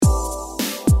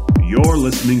You're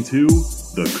listening to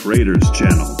The Creators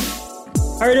Channel.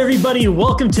 All right, everybody,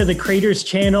 welcome to The Creators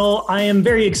Channel. I am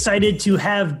very excited to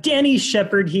have Danny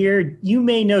Shepard here. You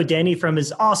may know Danny from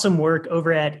his awesome work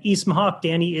over at Ismahawk.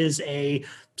 Danny is a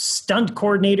stunt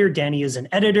coordinator. Danny is an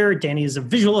editor. Danny is a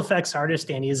visual effects artist.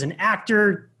 Danny is an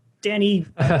actor. Danny,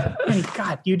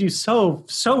 God, you do so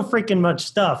freaking much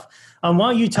stuff. Why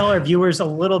don't you tell our viewers a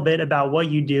little bit about what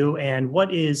you do and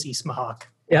what is Ismahawk?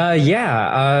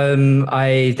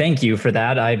 I thank you for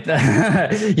that.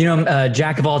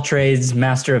 Jack of all trades,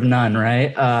 master of none,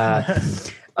 right?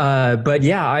 But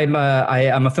yeah, I'm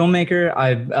a filmmaker.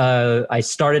 I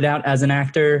started out as an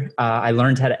actor. I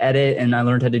learned how to edit and I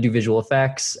learned how to do visual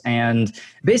effects, and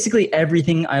basically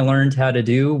everything I learned how to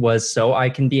do was so I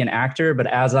can be an actor. But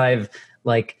that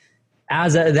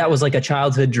was like a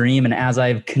childhood dream, and as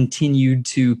I've continued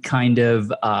to kind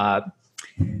of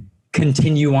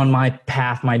continue on my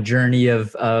path, my journey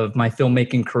of my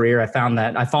filmmaking career, I found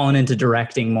that I've fallen into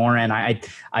directing more, and I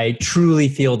truly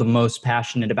feel the most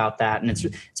passionate about that. And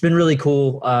it's been really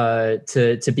cool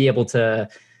to be able to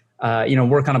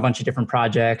work on a bunch of different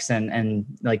projects and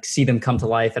like see them come to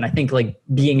life. And I think like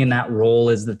being in that role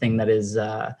is the thing that is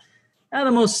the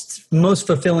most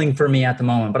fulfilling for me at the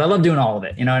moment. But I love doing all of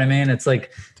it. You know what I mean? It's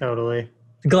like totally.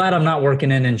 Glad I'm not working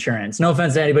in insurance. No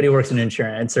offense to anybody who works in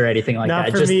insurance or anything like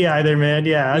that. Not for me either, man.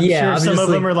 Yeah, I'm sure some of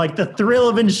them are like the thrill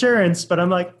of insurance, but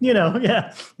I'm like, you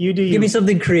do. Give me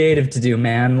something creative to do,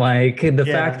 man. Like the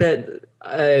fact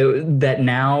that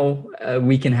now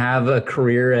we can have a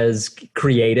career as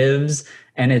creatives,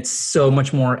 and it's so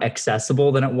much more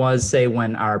accessible than it was, say,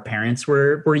 when our parents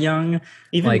were young.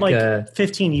 Even like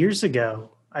 15 years ago,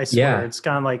 I swear. It's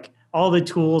gone like all the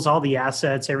tools, all the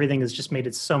assets, everything has just made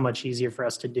it so much easier for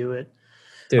us to do it.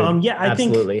 Dude,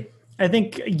 absolutely. I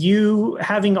think you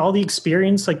having all the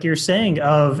experience, like you're saying,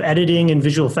 of editing and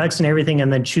visual effects and everything,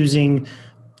 and then choosing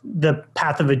the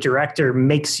path of a director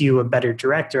makes you a better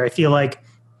director. I feel like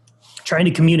trying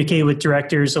to communicate with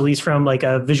directors, at least from like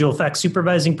a visual effects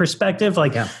supervising perspective,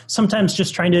 sometimes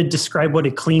just trying to describe what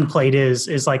a clean plate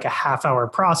is like a half-hour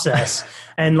process.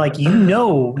 And like, you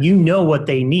know what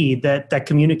they need, that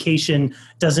communication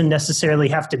doesn't necessarily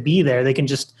have to be there. They can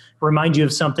just remind you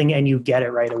of something and you get it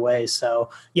right away.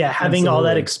 So yeah, having all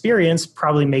that experience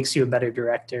probably makes you a better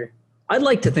director. I'd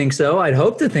like to think so. I'd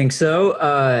hope to think so.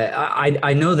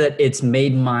 I know that it's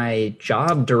made my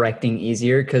job directing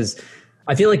easier, because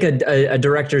I feel like a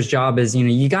director's job is,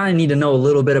 you gotta need to know a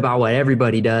little bit about what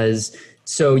everybody does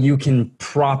so you can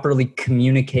properly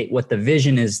communicate what the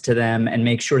vision is to them and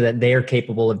make sure that they're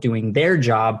capable of doing their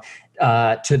job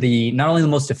to the not only the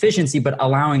most efficiency, but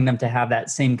allowing them to have that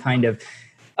same kind of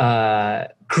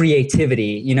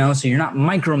creativity, so you're not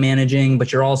micromanaging,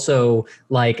 but you're also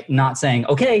like not saying,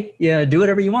 okay, yeah, do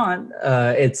whatever you want.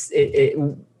 It's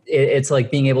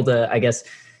like being able to, I guess,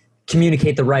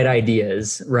 communicate the right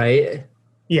ideas, right?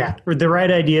 Yeah, the right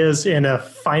ideas in a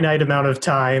finite amount of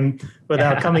time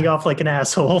without coming off like an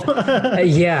asshole.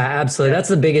 Yeah, absolutely. That's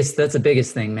the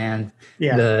biggest thing, man.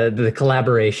 Yeah. The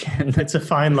collaboration. It's a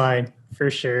fine line for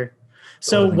sure.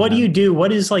 So what do you do?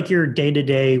 What is like your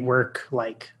day-to-day work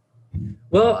like?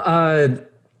 Well,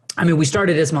 we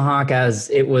started Ismahawk as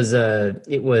it was a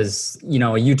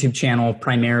YouTube channel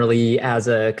primarily as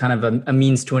a kind of a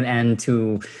means to an end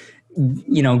to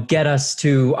get us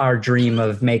to our dream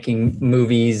of making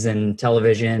movies and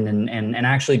television and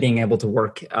actually being able to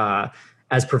work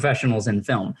as professionals in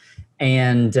film.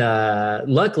 And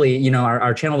luckily,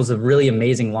 our channel was a really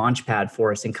amazing launch pad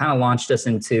for us and kind of launched us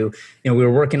into, we were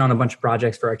working on a bunch of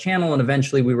projects for our channel, and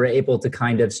eventually we were able to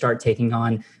kind of start taking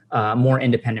on more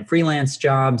independent freelance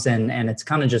jobs. And it's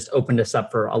kind of just opened us up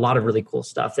for a lot of really cool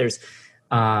stuff. There's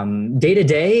day to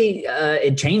day,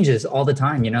 it changes all the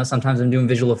time. Sometimes I'm doing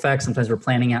visual effects. Sometimes we're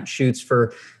planning out shoots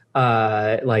for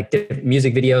like different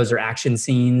music videos or action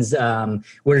scenes.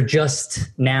 We're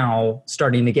just now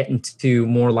starting to get into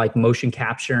more like motion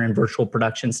capture and virtual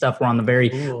production stuff. We're in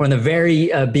the very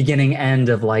beginning end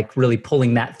of like really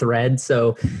pulling that thread.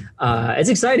 So it's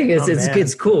exciting.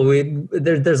 It's cool.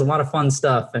 There's a lot of fun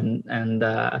stuff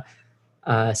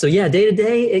so yeah, day to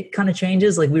day, it kind of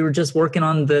changes. Like we were just working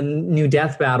on the new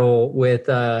Death Battle with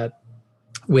Death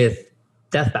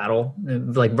Battle,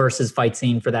 like versus fight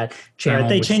scene for that channel.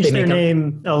 They changed their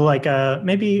name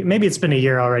maybe it's been a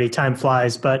year already. Time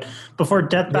flies. But before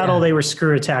Death Battle, they were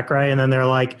Screw Attack, right? And then they're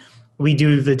like, we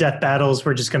do the Death Battles.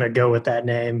 We're just going to go with that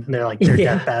name. And they're like,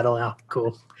 Death Battle. Oh,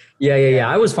 cool. Yeah.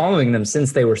 I was following them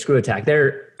since they were Screw Attack.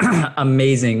 They're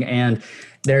amazing. And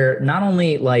they're not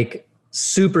only like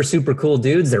super, super cool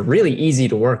dudes, they're really easy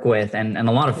to work with and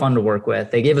a lot of fun to work with.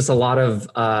 They gave us a lot of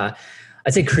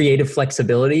I'd say creative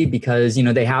flexibility, because,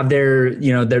 they have their,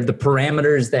 they're the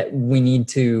parameters that we need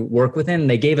to work within.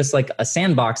 They gave us like a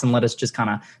sandbox and let us just kind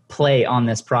of play on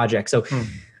this project. So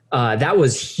that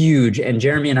was huge. And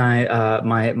Jeremy and I,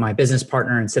 my business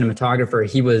partner and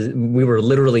cinematographer, we were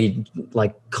literally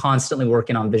like constantly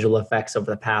working on visual effects over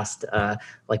the past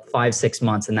like 5-6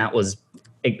 months. And that was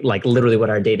like literally what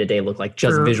our day-to-day looked like,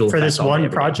 just visual effects. For this one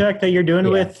project that you're doing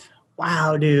with?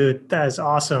 Wow, dude, that is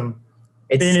awesome.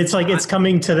 And it's like, it's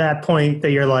coming to that point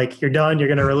that you're like, you're done, you're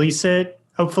going to release it.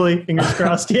 Hopefully, fingers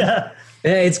crossed. Yeah.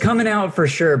 It's coming out for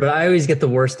sure, but I always get the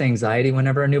worst anxiety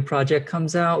whenever a new project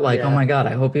comes out. Like, oh my God,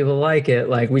 I hope people like it.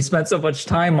 Like, we spent so much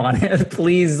time on it.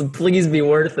 Please be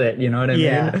worth it. You know what I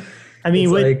mean? I mean,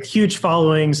 with huge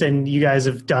followings, and you guys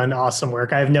have done awesome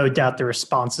work. I have no doubt the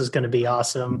response is going to be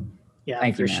awesome. Yeah,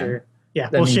 Thank you, sure. Yeah,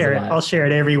 we'll share it. I'll share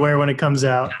it everywhere when it comes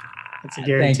out. That's a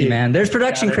guarantee. Thank you, man. There's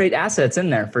production crate assets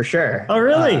in there for sure. Oh,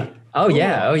 really? Cool.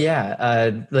 Yeah.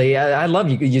 I love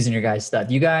you using your guys' stuff.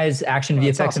 You guys, Action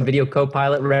VFX awesome. And Video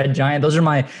Copilot, Red Giant.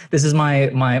 This is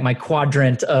my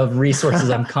quadrant of resources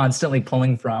I'm constantly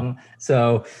pulling from.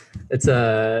 So it's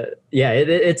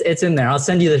it's in there. I'll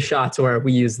send you the shots where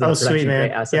we use the production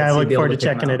crate assets. Yeah, I look forward to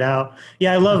checking it out.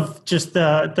 Yeah, I love just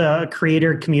the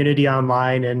creator community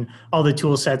online, and all the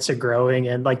tool sets are growing.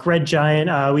 And like Red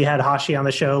Giant, we had Hashi on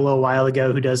the show a little while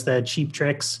ago, who does the Cheap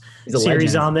Tricks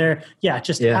series on there. Yeah,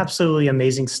 absolutely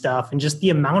amazing stuff. And just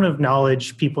the amount of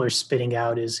knowledge people are spitting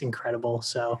out is incredible.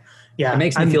 So yeah, it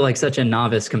makes me feel like such a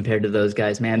novice compared to those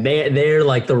guys, man. They're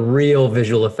like the real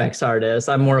visual effects artists.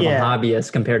 I'm more of a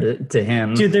hobbyist compared to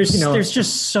him. Dude, there's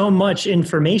just so much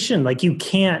information. Like, you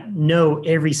can't know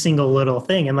every single little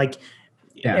thing. And like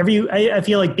I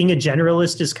feel like being a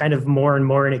generalist is kind of more and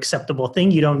more an acceptable thing.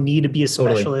 You don't need to be a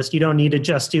specialist. Totally. You don't need to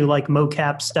just do like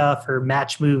mocap stuff or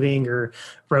match moving or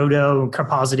roto and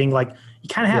compositing. Like, you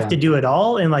kind of have to do it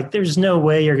all. And like, there's no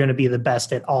way you're going to be the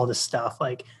best at all this stuff.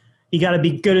 Like, you got to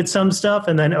be good at some stuff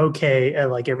and then okay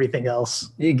at like everything else.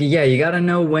 Yeah, you got to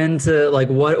know when to like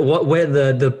where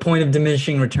the point of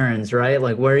diminishing returns, right?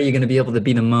 Like, where are you going to be able to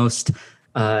be the most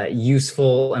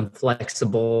useful and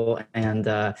flexible? And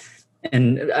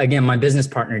again, my business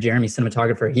partner, Jeremy,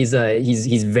 cinematographer, he's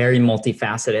very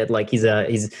multifaceted. Like, he's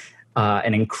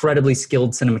an incredibly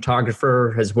skilled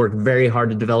cinematographer, has worked very hard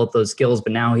to develop those skills,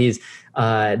 but now he's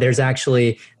there's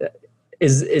actually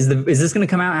is this going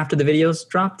to come out after the video's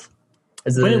dropped?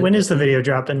 When is the video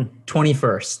dropping? The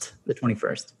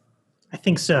 21st. I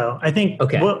think so.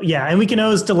 Okay. Well, yeah, and we can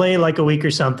always delay like a week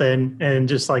or something and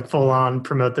just like full on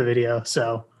promote the video.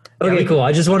 So okay, cool.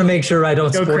 I just want to make sure I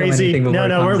don't go spoil crazy. Anything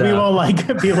before We won't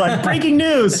like be like breaking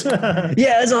news. But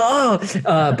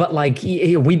like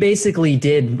we basically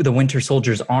did the Winter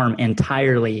Soldier's arm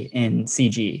entirely in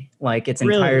CG. Like, it's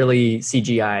entirely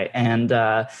CGI, and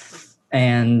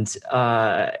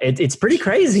it's pretty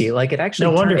crazy. Like, it actually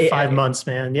no wonder 5 months,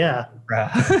 man. Yeah,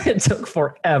 it took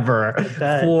forever,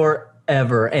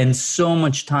 and so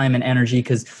much time and energy,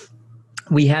 because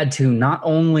we had to not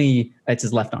only it's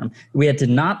his left arm. We had to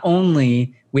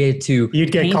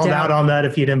you'd get called out on that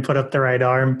if you didn't put up the right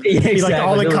arm. Yeah, exactly. Like,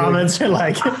 all the comments are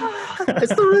like,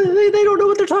 they don't know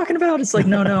what they're talking about. It's like,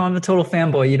 no, I'm a total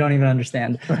fanboy. You don't even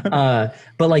understand. But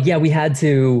like, yeah, we had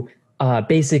to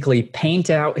basically paint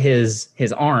out his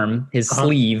arm, his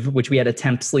sleeve, which we had a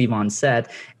temp sleeve on set.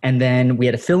 And then we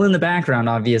had to fill in the background,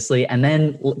 obviously, and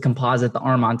then composite the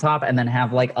arm on top, and then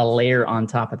have like a layer on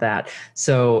top of that.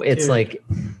 So it's like,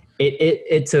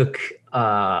 it took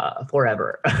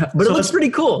forever, but it looks pretty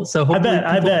cool. So I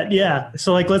bet. Yeah.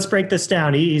 So like, let's break this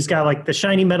down. He's got like the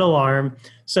shiny metal arm.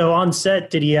 So on set,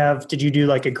 did you do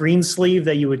like a green sleeve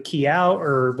that you would key out,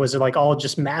 or was it like all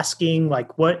just masking? Like,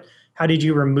 how did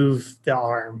you remove the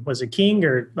arm? Was it keying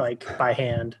or like by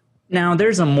hand? Now,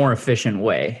 there's a more efficient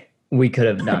way we could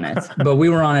have done it, but we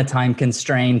were on a time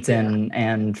constraint,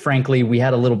 and frankly, we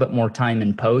had a little bit more time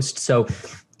in post. So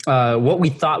what we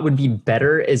thought would be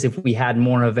better is if we had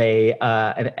more of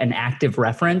an active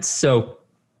reference. So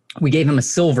we gave him a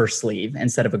silver sleeve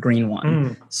instead of a green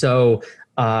one. So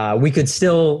we could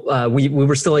still, we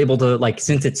were still able to, like,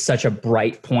 since it's such a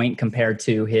bright point compared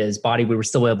to his body, we were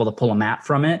still able to pull a matte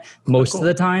from it most of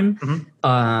the time,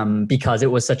 because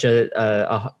it was such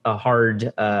a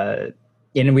hard, and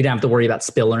we didn't have to worry about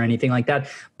spill or anything like that.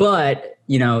 But,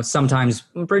 sometimes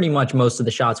pretty much most of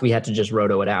the shots, we had to just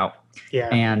roto it out. Yeah.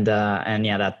 And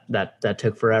yeah, that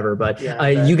took forever. But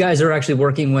you guys are actually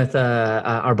working with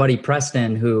our buddy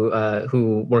Preston,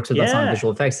 who works with us on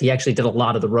visual effects. He actually did a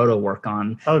lot of the roto work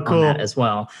on that as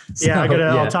well. So,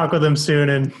 I'll talk with him soon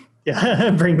and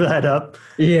bring that up.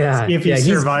 Yeah. See if he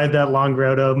survived that long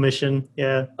roto mission.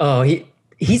 Yeah. Oh,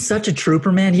 He's such a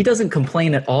trooper, man. He doesn't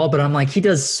complain at all, but I'm like, he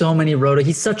does so many roto.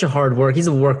 He's such a hard work. He's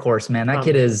a workhorse, man. That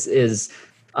kid is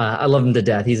I love him to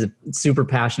death. He's a super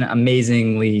passionate,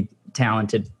 amazingly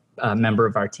talented member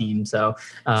of our team. So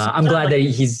I'm glad that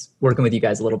he's working with you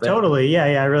guys a little bit. Totally. Yeah.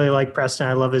 I really like Preston.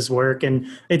 I love his work. And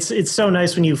it's so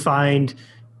nice when you find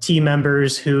team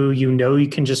members who, you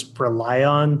can just rely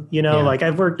on, like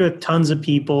I've worked with tons of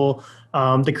people.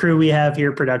 The crew we have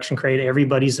here, Production Crate,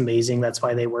 everybody's amazing. That's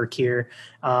why they work here.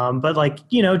 But like,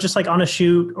 just like on a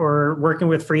shoot or working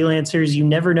with freelancers, you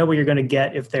never know what you're going to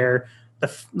get if they're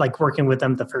like working with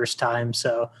them the first time.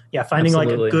 So yeah, finding like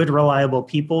a good, reliable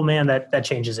people, man, that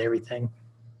changes everything.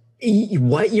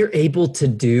 What you're able to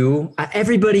do,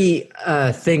 everybody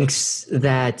thinks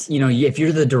that, if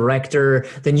you're the director,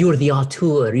 then you're the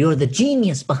auteur, you're the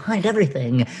genius behind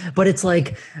everything. But it's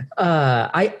like,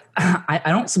 I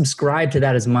don't subscribe to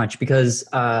that as much because,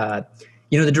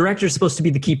 the director is supposed to be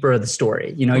the keeper of the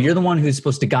story. You're the one who's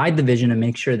supposed to guide the vision and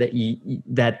make sure that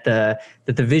that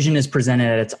the vision is presented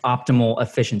at its optimal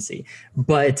efficiency.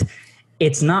 But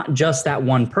it's not just that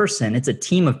one person. It's a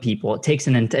team of people. It takes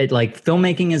like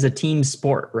filmmaking is a team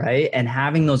sport, right? And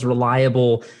having those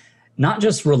reliable, not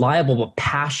just reliable, but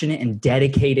passionate and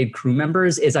dedicated crew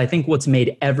members is, I think, what's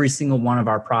made every single one of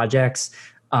our projects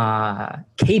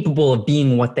capable of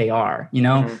being what they are.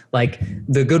 Like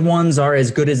the good ones are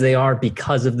as good as they are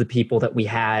because of the people that we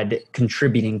had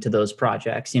contributing to those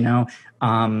projects,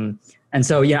 and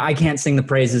so, I can't sing the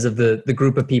praises of the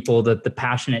group of people, the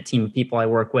passionate team of people I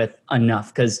work with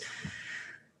enough because,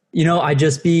 I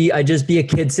just be a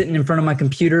kid sitting in front of my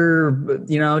computer,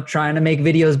 trying to make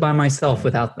videos by myself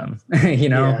without them.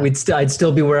 I'd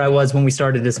still be where I was when we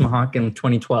started Ismahawk in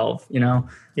 2012.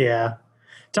 Yeah.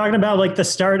 Talking about like the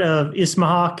start of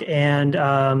Ismahawk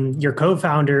and your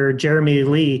co-founder Jeremy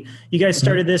Lee, you guys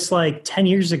started this like 10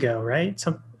 years ago, right?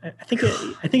 I think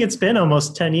it's been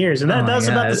almost 10 years, and that was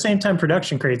about the same time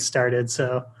Production Crate started.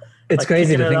 So it's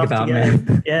crazy to think about,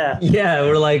 man. Yeah,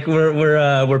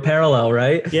 we're parallel,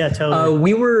 right? Yeah, totally.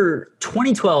 We were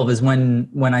 2012 is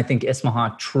when I think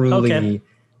Ismahawk truly,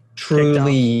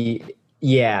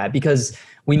 because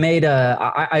we made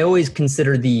I always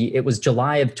consider it was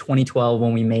July of 2012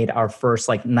 when we made our first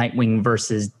like Nightwing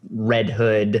versus Red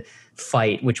Hood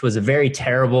fight, which was a very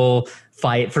terrible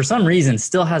fight. For some reason,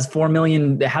 still has 4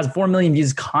 million. It has 4 million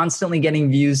views, constantly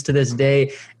getting views to this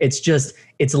day.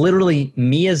 It's literally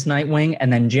me as Nightwing,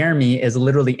 and then Jeremy is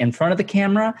literally in front of the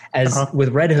camera with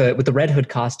the Red Hood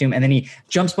costume, and then he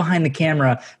jumps behind the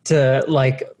camera to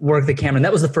like work the camera. And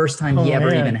that was the first time he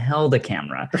ever even held a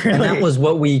camera, really? And that was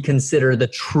what we consider the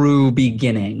true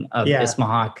beginning of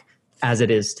Ismahawk as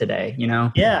it is today,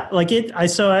 Yeah, like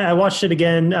I watched it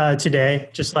again today,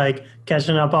 just like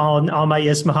catching up on all my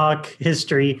Ismahawk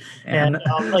history, and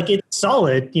like it's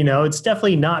solid. It's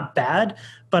definitely not bad,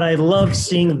 but I love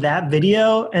seeing that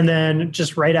video, and then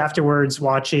just right afterwards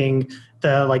watching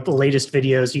the latest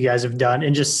videos you guys have done,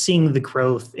 and just seeing the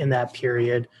growth in that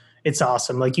period. It's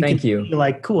awesome. Like you can be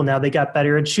like, cool, now they got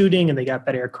better at shooting, and they got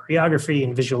better at choreography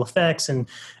and visual effects, and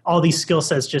all these skill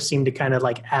sets just seem to kind of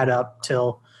like add up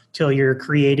till you're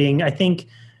creating. I think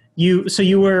you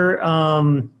were,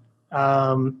 oh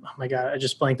my God, I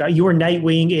just blanked out. You were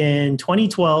Nightwing in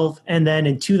 2012. And then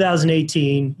in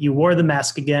 2018, you wore the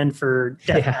mask again for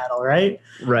Death Battle, right?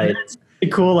 Right. It's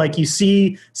really cool. Like you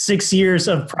see 6 years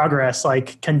of progress,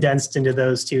 like condensed into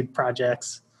those two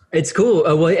projects. It's cool.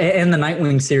 And the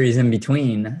Nightwing series in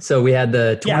between. So we had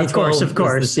the 2012 of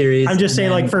course. The series. I'm just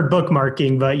saying like for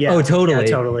bookmarking, but yeah. Oh, totally.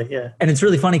 Yeah, totally. Yeah. And it's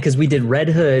really funny because we did Red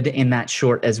Hood in that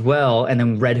short as well. And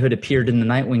then Red Hood appeared in the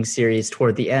Nightwing series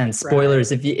toward the end.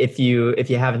 Spoilers, right. if you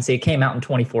haven't seen it, came out in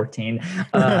 2014.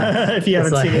 If you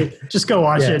haven't seen it, just go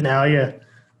watch it now. Yeah.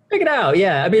 Check it out.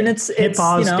 Yeah. I mean, it's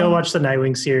pause, go watch the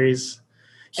Nightwing series.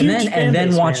 And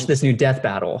then watch this new Death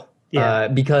Battle. Yeah.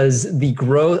 Because the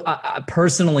growth,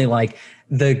 personally, like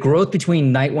the growth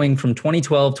between Nightwing from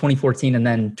 2012, 2014, and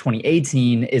then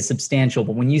 2018 is substantial.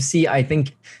 But when you see the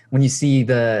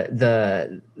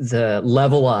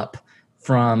level up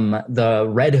from the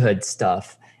Red Hood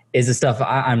stuff is the stuff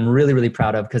I'm really, really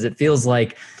proud of, because it feels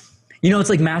like, it's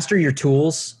like master your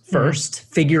tools first,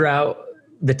 figure out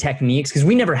the techniques, because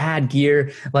we never had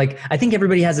gear. Like, I think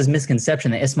everybody has this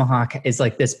misconception that Ismahawk is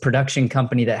like this production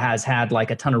company that has had like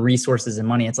a ton of resources and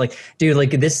money. It's like, dude,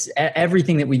 like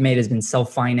everything that we've made has been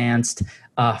self-financed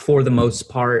for the most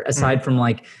part, aside from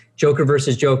like Joker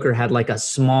versus Joker had like a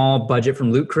small budget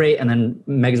from Loot Crate, and then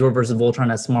Megazord versus Voltron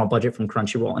had a small budget from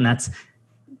Crunchyroll, and that's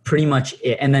pretty much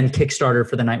it. And then Kickstarter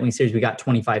for the Nightwing series, we got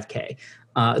 35K,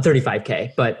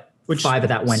 but which 5 of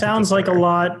that went sounds to like a Kickstarter.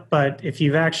 lot, but if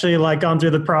you've actually like gone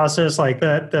through the process like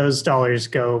that, those dollars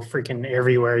go freaking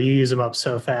everywhere. You use them up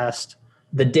so fast.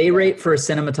 The day rate for a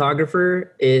cinematographer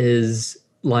is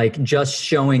like just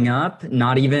showing up,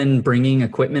 not even bringing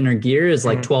equipment or gear, is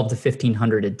like 12 to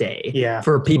 1500 a day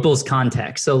for people's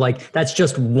context. So like that's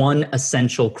just one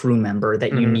essential crew member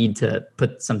that you need to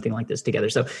put something like this together.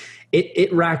 So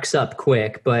it racks up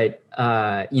quick, but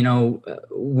you know,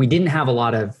 we didn't have a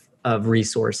lot of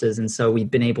resources, and so we've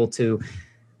been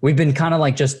kind of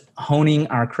like just honing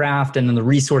our craft, and then the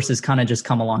resources kind of just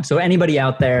come along. So anybody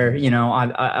out there, you know,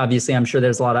 obviously I'm sure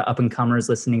there's a lot of up and comers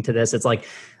listening to this. It's like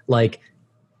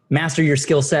master your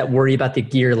skill set, worry about the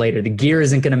gear later. The gear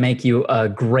isn't going to make you a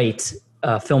great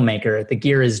filmmaker. The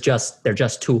gear is they're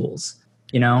just tools.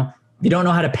 You know, if you don't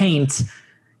know how to paint,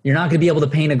 you're not going to be able to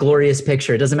paint a glorious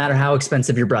picture. It doesn't matter how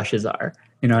expensive your brushes are.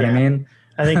 You know what I mean?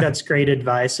 I think that's great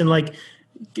advice. And like,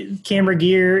 camera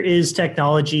gear is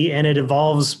technology and it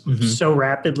evolves so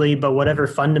rapidly, but whatever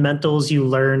fundamentals you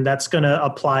learn, that's going to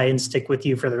apply and stick with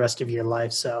you for the rest of your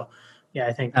life. So yeah,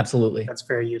 I think absolutely that's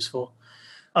very useful.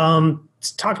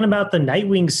 Talking about the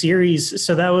Nightwing series.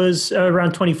 So that was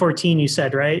around 2014, you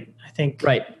said, right? I think.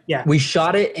 Right. Yeah. We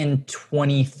shot it in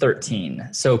 2013.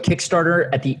 So Kickstarter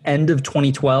at the end of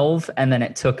 2012, and then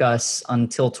it took us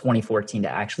until 2014 to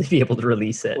actually be able to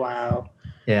release it. Wow.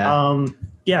 Yeah.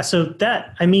 Yeah. So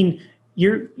that, I mean,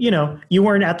 you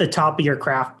weren't at the top of your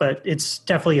craft, but it's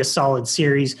definitely a solid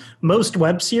series. Most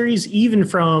web series, even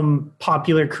from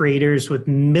popular creators with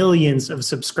millions of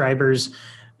subscribers,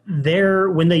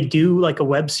 when they do like a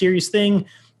web series thing,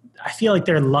 I feel like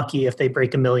they're lucky if they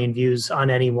break 1 million views on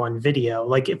any one video.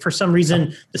 Like if for some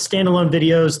reason the standalone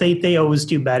videos, they always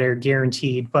do better,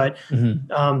 guaranteed. But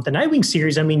the Nightwing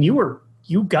series, I mean, you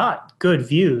got good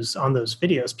views on those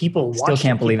videos. People still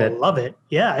can't believe it. Love it.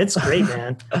 Yeah, it's great,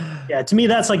 man. Yeah, to me,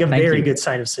 that's like a very good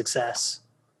sign of success.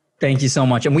 Thank you so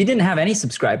much. And we didn't have any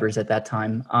subscribers at that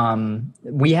time.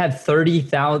 We had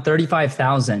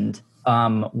 35,000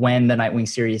 when the Nightwing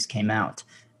series came out.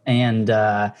 And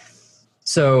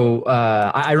so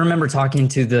I remember talking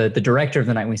to the director of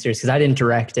the Nightwing series, because I didn't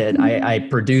direct it. I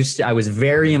produced. I was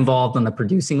very involved on the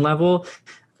producing level,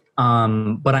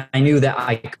 but I knew that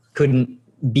I couldn't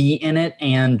be in it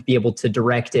and be able to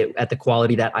direct it at the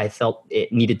quality that I felt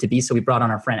it needed to be. So we brought on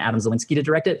our friend Adam Zielinski to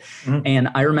direct it. And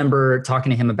I remember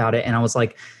talking to him about it, and I was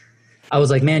like,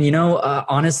 man, you know,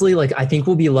 honestly, like I think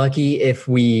we'll be lucky if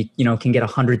we, you know, can get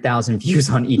 100,000 views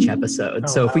on each episode.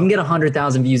 So if we can get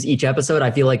 100,000 views each episode,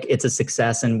 I feel like it's a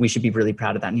success, and we should be really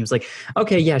proud of that. And he was like,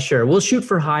 okay, yeah, sure. We'll shoot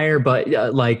for higher, but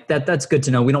like that's good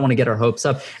to know. We don't want to get our hopes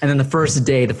up. And then the first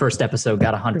episode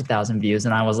got 100,000 views.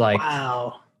 And I was like,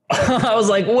 wow. I was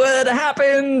like, what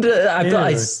happened?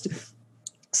 I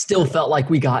still felt like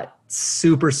we got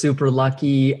super, super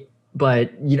lucky,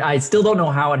 but I still don't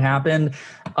know how it happened.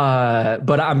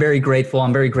 But I'm very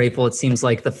grateful. It seems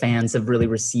like the fans have really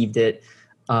received it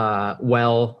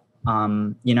well.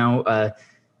 You know,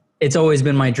 it's always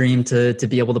been my dream to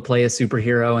be able to play a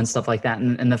superhero and stuff like that.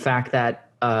 And the fact that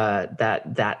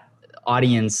that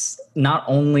audience not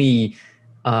only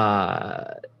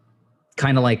kind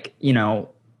of like, you know,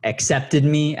 accepted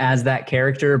me as that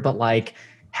character, but like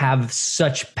have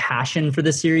such passion for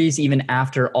the series even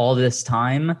after all this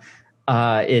time.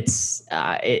 It's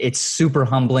super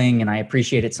humbling, and I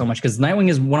appreciate it so much, because Nightwing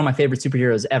is one of my favorite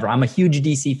superheroes ever. I'm a huge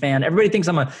DC fan. Everybody thinks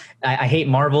I hate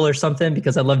Marvel or something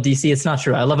because I love DC. It's not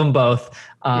true. I love them both.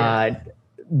 You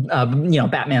know,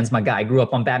 Batman's my guy. I grew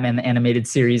up on Batman the animated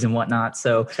series and whatnot.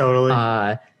 So totally.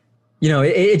 You know,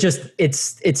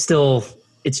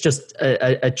 it's just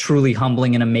a truly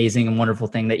humbling and amazing and wonderful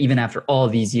thing that even after all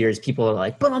these years, people are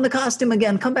like, put on the costume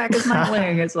again, come back as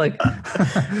Nightwing. It's like,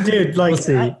 dude, like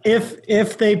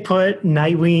if they put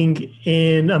Nightwing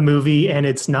in a movie and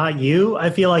it's not you,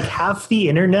 I feel like half the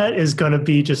internet is going to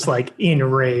be just like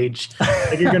enraged.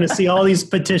 Like you're going to see all these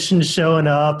petitions showing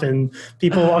up and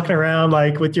people walking around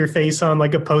like with your face on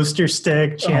like a poster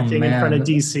stick chanting in front of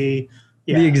DC.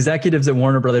 Yeah. The executives at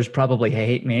Warner Brothers probably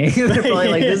hate me. They're probably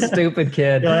like, this stupid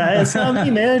kid. Yeah, it's not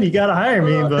me, man. You got to hire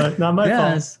me, but not my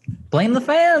fault. Blame the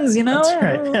fans, you know?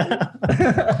 That's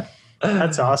right.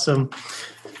 That's awesome.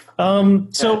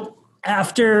 So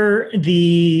after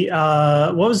the,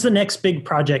 what was the next big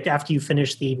project after you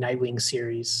finished the Nightwing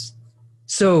series?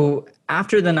 So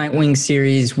after the Nightwing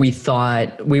series, we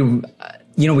thought we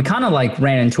kind of like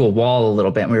ran into a wall a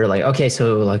little bit, and we were like, okay,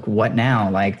 so like what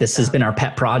now? Like this has been our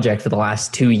pet project for the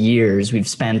last 2 years. We've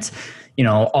spent, you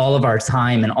know, all of our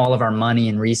time and all of our money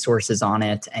and resources on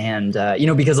it. And, you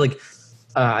know, because like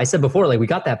I said before, like we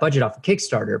got that budget off of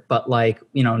Kickstarter, but like,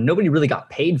 you know, nobody really got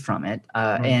paid from it.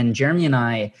 And Jeremy and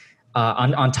I,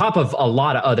 on top of a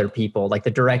lot of other people, like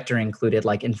the director included,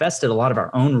 like invested a lot of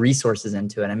our own resources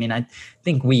into it. I mean, I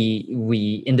think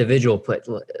we individual put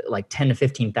like 10 to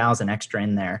 15,000 extra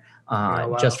in there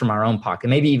just from our own pocket,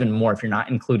 maybe even more if you're not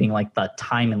including like the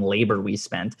time and labor we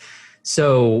spent.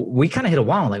 So we kind of hit a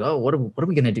wall, like, oh, what are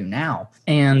we going to do now?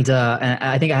 And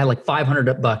I think I had like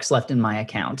 $500 left in my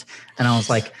account. And I was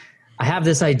like, I have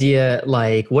this idea,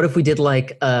 like, what if we did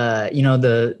like,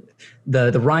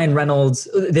 the Ryan Reynolds,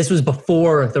 this was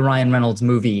before the Ryan Reynolds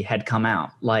movie had come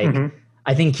out. Like,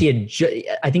 I think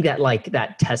I think that like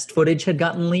that test footage had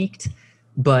gotten leaked,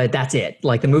 but that's it.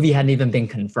 Like the movie hadn't even been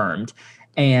confirmed.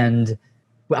 And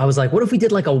I was like, what if we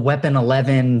did like a Weapon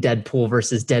 11 Deadpool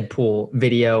versus Deadpool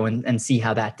video and see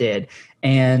how that did?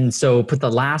 And so put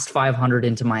the last 500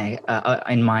 into my,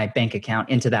 in my bank account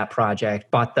into that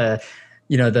project, bought the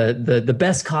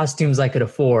best costumes I could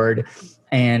afford.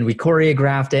 And we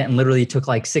choreographed it and literally took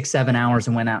like 6-7 hours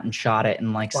and went out and shot it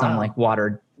in like some like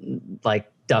water,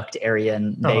 like duct area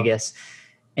in Vegas.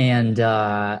 And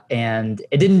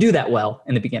it didn't do that well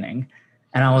in the beginning.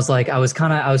 And I was like, I was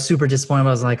super disappointed.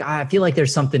 I was like, I feel like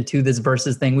there's something to this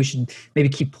versus thing. We should maybe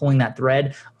keep pulling that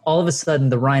thread. All of a sudden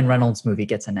the Ryan Reynolds movie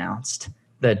gets announced.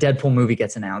 The Deadpool movie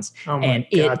gets announced. Oh my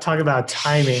God, talk about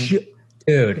timing.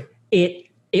 Dude,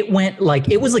 it went like,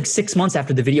 it was like 6 months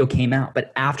after the video came out,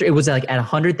 but after it was like at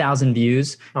 100,000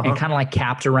 views and kind of like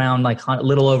capped around like a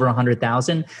little over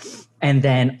 100,000. And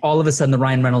then all of a sudden the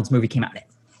Ryan Reynolds movie came out and it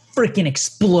freaking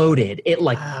exploded. It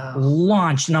like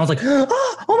launched and I was like, oh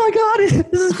my God,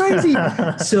 this is crazy.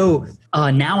 So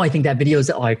now I think that video is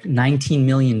at like 19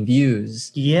 million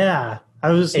views. Yeah.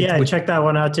 I checked that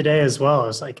one out today as well. I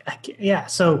was like, yeah.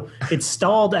 So it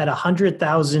stalled at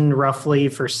 100,000 roughly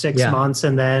for 6 months,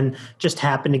 and then just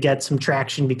happened to get some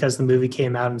traction because the movie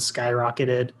came out and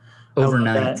skyrocketed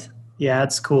overnight. Yeah,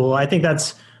 it's cool. I think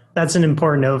that's an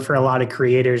important note for a lot of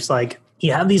creators. Like,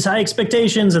 you have these high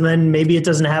expectations, and then maybe it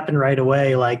doesn't happen right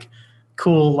away. Like,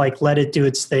 cool. Like, let it do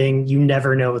its thing. You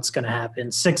never know what's going to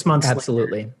happen. 6 months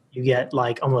Absolutely. later, you get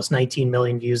like almost 19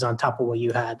 million views on top of what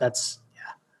you had. That's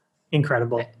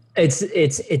incredible. It's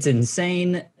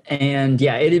insane. And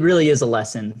yeah, it really is a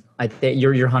lesson. I think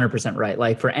you're 100% right.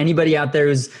 Like for anybody out there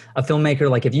who's a filmmaker,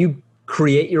 like if you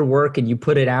create your work and you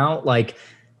put it out, like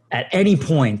at any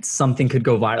point something could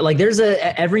go viral. Like there's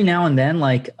every now and then,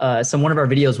 like one of our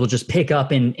videos will just pick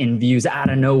up in views out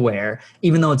of nowhere,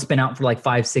 even though it's been out for like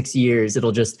 5-6 years,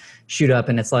 it'll just shoot up.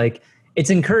 And it's like, it's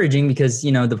encouraging because,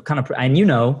 the kind of,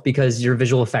 and because you're a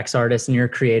visual effects artist and you're a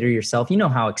creator yourself,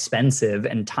 how expensive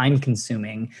and time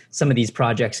consuming some of these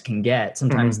projects can get.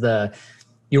 Sometimes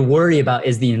your worry about,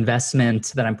 is the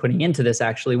investment that I'm putting into this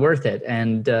actually worth it?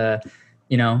 And,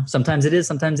 sometimes it is,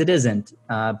 sometimes it isn't.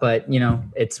 But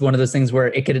it's one of those things where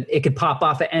it could pop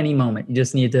off at any moment. You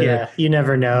just need to, you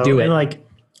never know. Do it. And like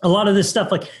a lot of this stuff,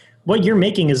 like what you're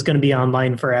making is going to be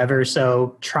online forever.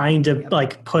 So trying to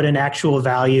like put an actual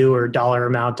value or dollar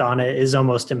amount on it is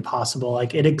almost impossible.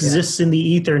 Like it exists in the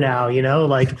ether now,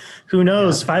 like who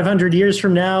knows, 500 years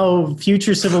from now,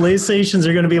 future civilizations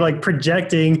are going to be like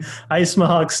projecting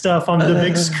Ismahawk stuff on the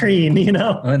big screen,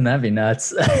 Wouldn't that be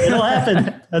nuts? It'll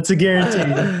happen. That's a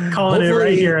guarantee. Calling it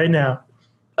right here, right now.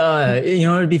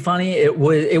 It'd be funny. It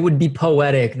would be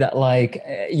poetic that like,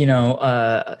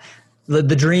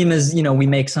 the dream is, we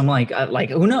make some like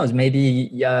who knows,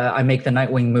 maybe I make the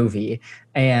Nightwing movie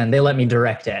and they let me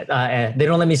direct it. They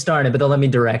don't let me star in it, but they'll let me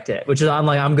direct it, which is,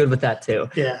 I'm good with that too.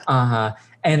 Yeah.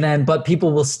 And then, but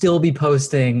people will still be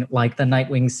posting like the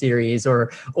Nightwing series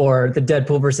or the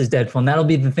Deadpool versus Deadpool. And that'll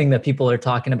be the thing that people are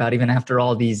talking about even after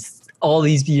all these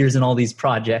years and all these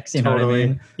projects, you know what I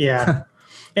mean? Yeah.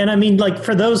 And I mean, like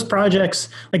for those projects,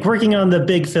 like working on the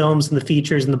big films and the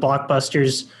features and the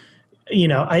blockbusters,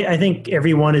 I think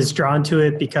everyone is drawn to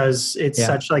it because it's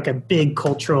such like a big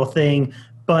cultural thing.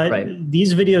 But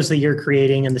these videos that you're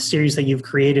creating and the series that you've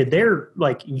created, they're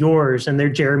like yours and they're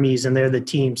Jeremy's and they're the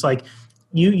team's. Like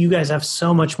you guys have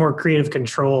so much more creative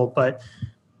control. But,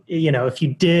 if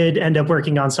you did end up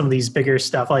working on some of these bigger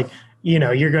stuff, like,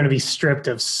 you're going to be stripped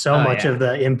of so much of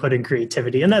the input and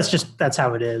creativity. And that's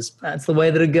how it is. That's the way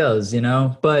that it goes,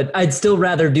 But I'd still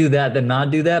rather do that than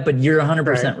not do that. But you're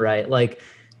 100% right. Like,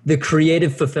 the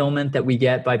creative fulfillment that we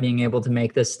get by being able to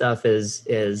make this stuff is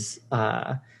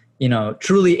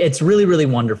truly, it's really, really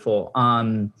wonderful.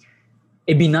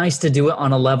 It'd be nice to do it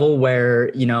on a level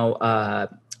where,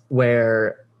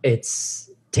 where it's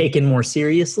taken more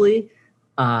seriously.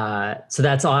 So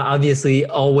that's obviously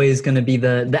always going to be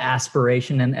the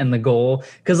aspiration and the goal.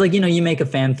 Cause like, you make a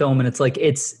fan film and it's like,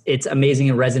 it's amazing.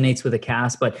 It resonates with the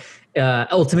cast, but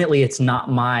ultimately it's not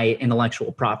my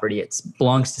intellectual property. It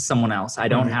belongs to someone else. I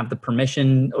don't have the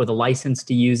permission or the license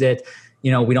to use it. We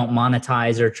don't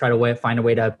monetize or try to find a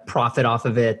way to profit off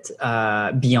of it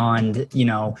beyond,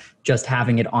 just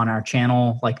having it on our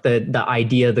channel. Like the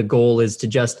idea, the goal is to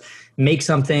just make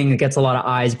something that gets a lot of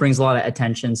eyes, brings a lot of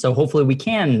attention. So hopefully we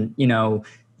can,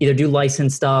 either do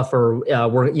licensed stuff or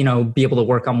work, be able to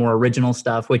work on more original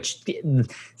stuff, which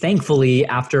thankfully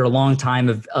after a long time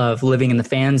of living in the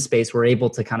fan space, we're able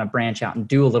to kind of branch out and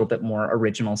do a little bit more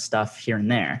original stuff here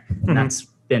and there. And that's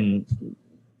been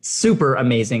super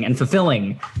amazing and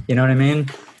fulfilling. You know what I mean?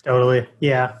 Totally.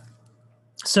 Yeah.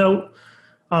 So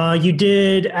you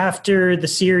did, after the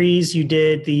series, you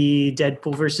did the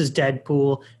Deadpool versus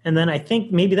Deadpool. And then I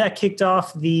think maybe that kicked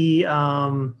off the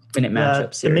minute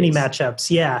matchups. The mini matchups.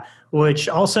 Yeah. Which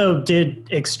also did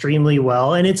extremely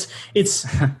well. And it's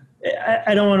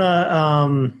I don't want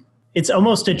to, it's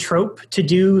almost a trope to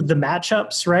do the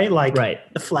matchups, right? Like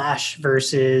the Flash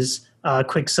versus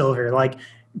Quicksilver,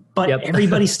 but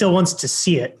everybody still wants to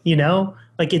see it,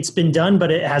 Like it's been done, but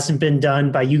it hasn't been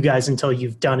done by you guys until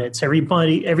you've done it. So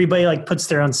everybody like puts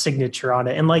their own signature on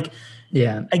it. And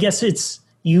I guess it's,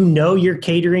 you're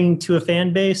catering to a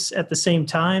fan base at the same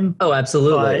time. Oh,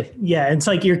 absolutely. But it's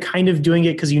like you're kind of doing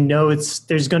it because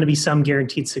there's going to be some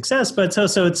guaranteed success, but it's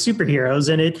also it's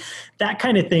superheroes, and that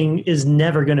kind of thing is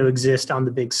never going to exist on the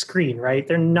big screen, right?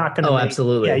 They're not going to. Oh,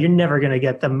 absolutely. Yeah, you're never going to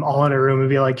get them all in a room and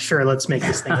be like, sure, let's make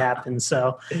this thing happen.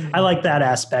 So I like that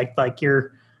aspect. Like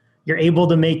you're able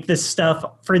to make this stuff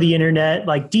for the internet,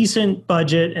 like decent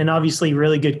budget and obviously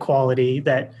really good quality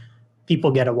that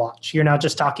people get to watch. You're not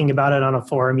just talking about it on a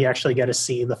forum. You actually get to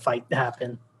see the fight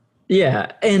happen.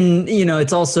 Yeah. And,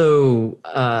 it's also,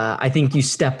 I think you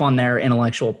step on their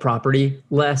intellectual property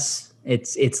less.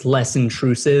 It's less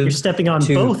intrusive. You're stepping on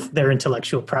both their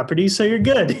intellectual property, so you're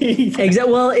good.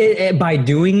 Exactly. Well, by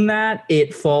doing that,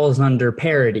 it falls under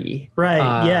parody.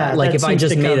 Right. Yeah. Like if I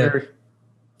just made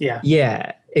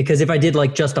Yeah. Because if I did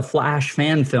like just a Flash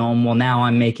fan film, well, now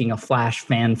I'm making a Flash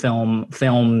fan film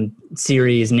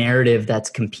series narrative that's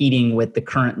competing with the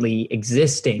currently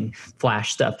existing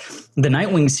Flash stuff. The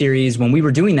Nightwing series, when we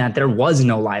were doing that, there was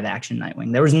no live action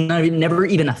Nightwing. There was never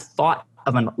even a thought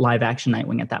of a live action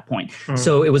Nightwing at that point.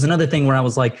 So it was another thing where I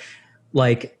was like,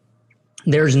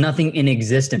 there's nothing in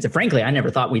existence. And frankly, I never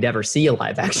thought we'd ever see a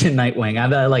live action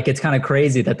Nightwing. it's kind of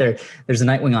crazy that there's a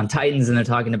Nightwing on Titans and they're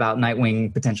talking about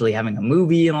Nightwing potentially having a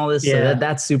movie and all this. Yeah. So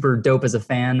that's super dope as a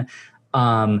fan.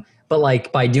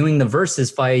 But by doing the versus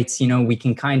fights, we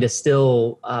can kind of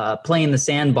still play in the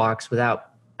sandbox without,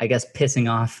 I guess, pissing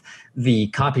off the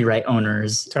copyright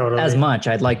owners as much.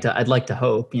 I'd like to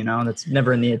hope, that's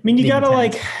never in the. I mean, you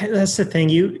gotta that's the thing.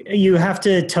 You have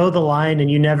to toe the line,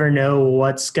 and you never know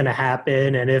what's going to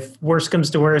happen. And if worse comes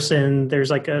to worse, and there's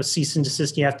like a cease and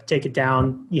desist, you have to take it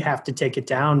down. You have to take it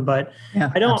down. But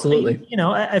I don't. Absolutely.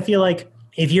 I feel like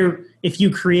if you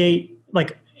create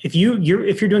if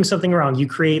you're doing something wrong, you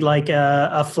create like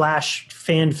a Flash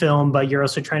fan film, but you're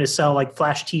also trying to sell like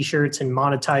Flash t-shirts and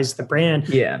monetize the brand.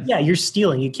 Yeah, you're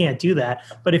stealing. You can't do that.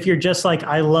 But if you're just like,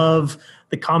 I love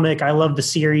the comic, I love the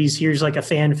series, here's like a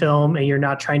fan film, and you're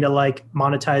not trying to like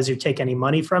monetize or take any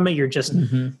money from it, you're just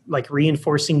like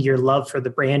reinforcing your love for the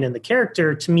brand and the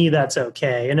character. To me, that's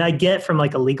okay. And I get from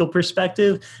like a legal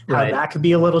perspective how that could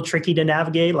be a little tricky to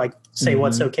navigate, like say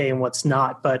what's okay and what's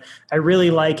not. But I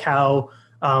really like how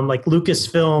like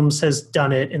Lucasfilms has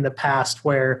done it in the past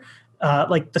where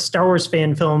like the Star Wars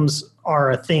fan films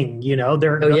are a thing,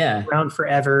 they're around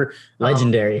forever.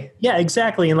 Legendary. Yeah,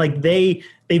 exactly. And like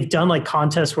they've done like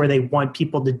contests where they want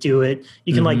people to do it.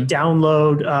 You can like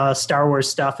download Star Wars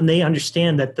stuff, and they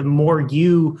understand that the more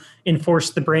you enforce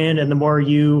the brand and the more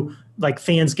you like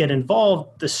fans get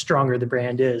involved, the stronger the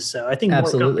brand is. So I think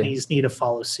more companies need to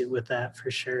follow suit with that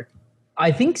for sure.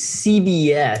 I think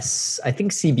CBS,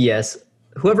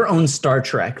 whoever owns Star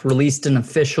Trek, released an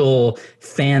official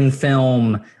fan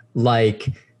film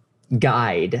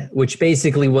guide, which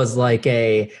basically was like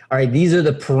all right, these are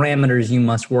the parameters you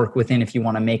must work within if you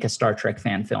want to make a Star Trek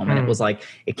fan film. And it was like,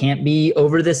 it can't be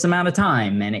over this amount of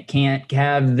time, and it can't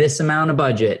have this amount of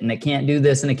budget, and it can't do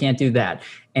this and it can't do that.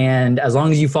 And as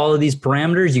long as you follow these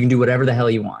parameters, you can do whatever the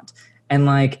hell you want. And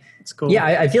it's cool. Yeah,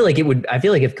 I feel like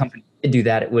if companies did do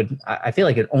that, I feel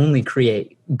like it'd only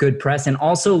create good press. And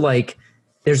also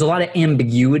there's a lot of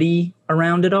ambiguity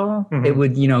around it all. It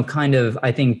would, kind of,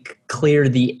 I think, clear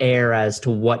the air as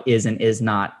to what is and is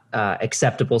not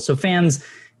acceptable. So fans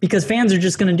because fans are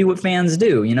just going to do what fans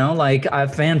do, you know, like a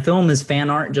fan film is fan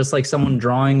art, just like someone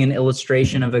drawing an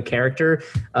illustration of a character.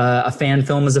 A fan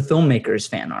film is a filmmaker's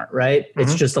fan art, right? Mm-hmm.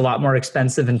 It's just a lot more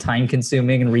expensive and time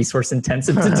consuming and resource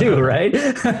intensive to do, right?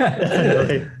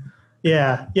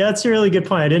 Yeah, that's a really good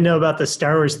point. I didn't know about the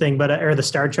Star Wars thing, or the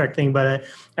Star Trek thing, but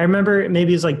I remember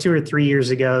maybe it was like 2 or 3 years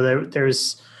ago,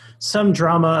 there's some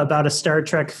drama about a Star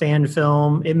Trek fan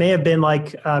film. It may have been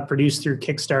like produced through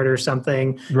Kickstarter or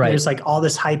something. Right. There's like all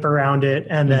this hype around it,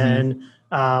 and then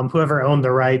whoever owned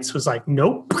the rights was like,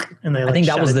 nope, and they. Like, I think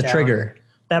that was the down. Trigger.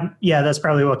 That's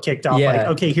probably what kicked off. Yeah. Like,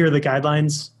 okay, here are the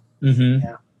guidelines.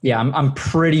 Mm-hmm. Yeah, I'm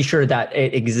pretty sure that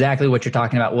exactly what you're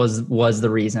talking about was the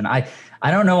reason. I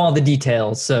don't know all the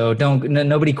details, so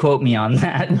nobody quote me on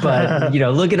that. But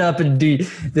look it up and do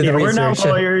the research. We're not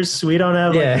lawyers. We don't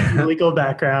have a legal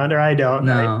background, or I don't.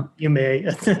 No, right? You may.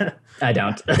 I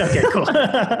don't. Okay, cool.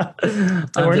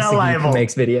 So we're not liable. Who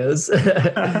makes videos.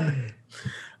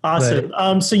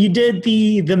 Awesome. So you did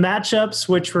the matchups,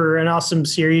 which were an awesome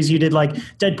series. You did like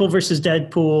Deadpool versus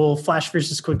Deadpool, Flash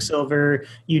versus Quicksilver.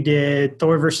 You did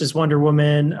Thor versus Wonder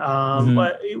Woman.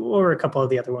 What were a couple of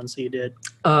the other ones that you did?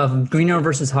 Green Arrow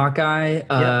versus Hawkeye,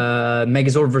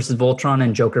 Megazord versus Voltron,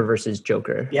 and Joker versus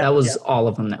Joker. That was all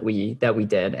of them that we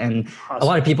did. And a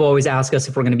lot of people always ask us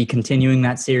if we're going to be continuing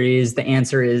that series. The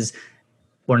answer is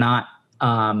we're not.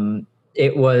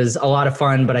 It was a lot of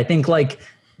fun, but I think like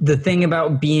the thing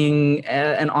about being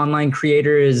an online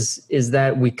creator is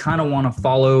that we kind of want to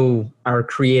follow our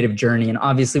creative journey. And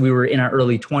obviously we were in our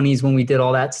early 20s when we did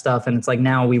all that stuff. And it's like,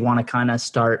 now we want to kind of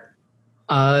start,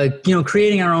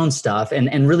 creating our own stuff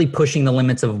and really pushing the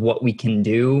limits of what we can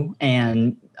do.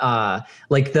 And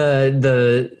like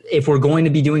if we're going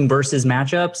to be doing versus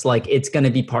matchups, like it's going to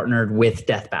be partnered with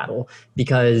Death Battle,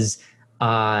 because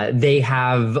they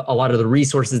have a lot of the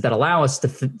resources that allow us to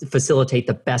facilitate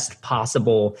the best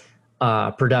possible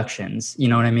productions. You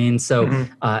know what I mean? So,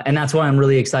 and that's why I'm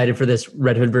really excited for this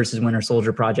Red Hood versus Winter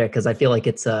Soldier project, because I feel like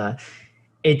it's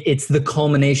the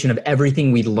culmination of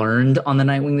everything we learned on the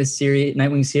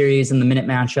Nightwing series and the minute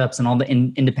matchups and all the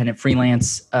independent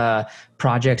freelance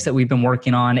projects that we've been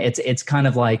working on. It's kind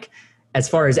of like, as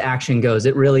far as action goes,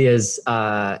 it really is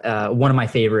one of my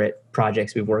favorite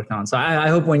projects we've worked on. So I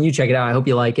hope when you check it out, I hope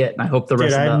you like it, and I hope the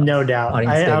rest of the I have no doubt.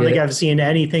 I don't think I've seen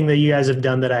anything that you guys have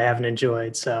done that I haven't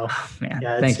enjoyed. So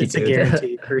it's a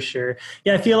guarantee for sure.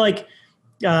 Yeah, I feel like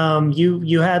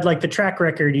you had like the track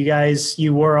record.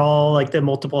 You wore all like the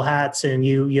multiple hats, and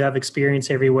you have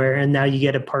experience everywhere. And now you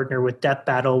get a partner with Death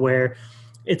Battle, where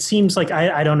it seems like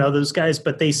I don't know those guys,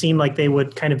 but they seem like they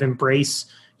would kind of embrace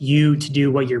you to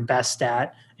do what you're best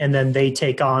at, and then they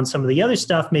take on some of the other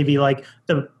stuff, maybe like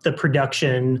the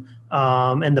production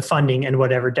and the funding and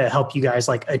whatever, to help you guys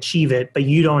like achieve it. But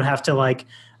you don't have to like,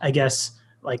 I guess,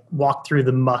 like walk through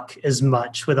the muck as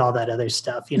much with all that other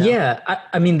stuff, Yeah.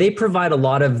 I mean, they provide a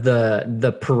lot of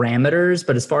the parameters,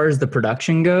 but as far as the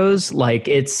production goes, like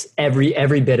it's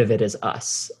every bit of it is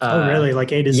us. Oh, really?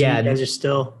 Like A to Z, you guys are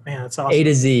still, man, that's awesome. A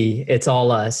to Z, it's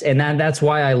all us. And that's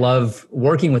why I love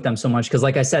working with them so much. Cause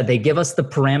like I said, they give us the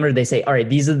parameter. They say, all right,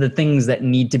 these are the things that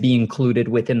need to be included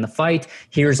within the fight.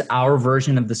 Here's our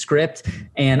version of the script.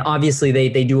 And obviously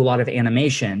they do a lot of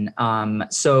animation.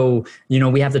 So,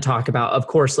 we have to talk about, of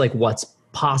course, like what's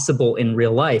possible in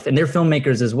real life, and they're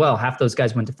filmmakers as well. Half those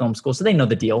guys went to film school, so they know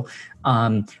the deal.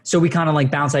 So we kind of like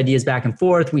bounce ideas back and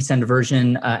forth. We send a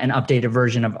version, an updated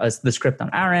version of the script on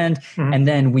our end, and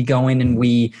then we go in and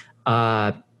we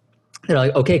they're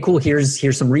like, okay, cool.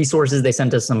 Here's some resources. They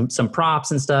sent us some props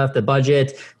and stuff,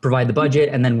 provide the budget.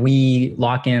 And then we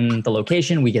lock in the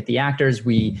location. We get the actors.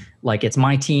 It's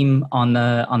my team on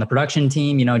the production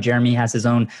team. Jeremy has his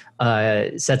own,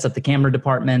 sets up the camera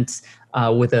department,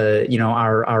 with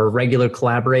our regular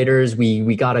collaborators.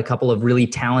 We got a couple of really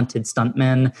talented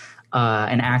stuntmen,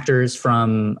 and actors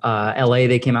from, LA.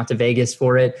 They came out to Vegas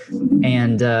for it.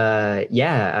 And,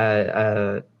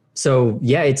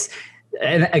 it's,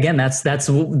 and again,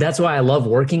 that's why I love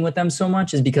working with them so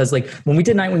much, is because like when we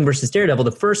did Nightwing versus Daredevil,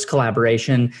 the first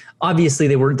collaboration, obviously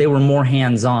they were more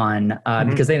hands-on,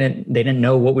 because they didn't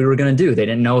know what we were going to do. They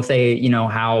didn't know if they,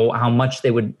 how much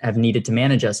they would have needed to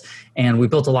manage us. And we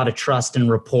built a lot of trust and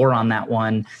rapport on that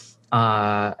one,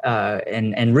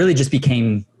 and really just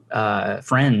became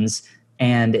friends.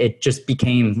 And it just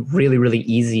became really, really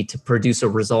easy to produce a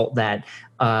result that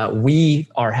we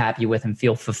are happy with and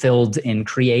feel fulfilled in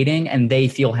creating. And they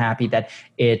feel happy that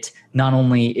it not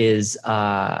only is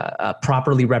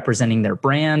properly representing their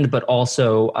brand, but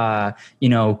also,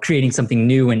 creating something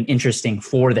new and interesting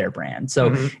for their brand. So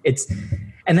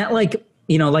and that like,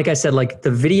 like I said, like the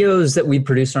videos that we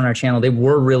produced on our channel, they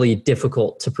were really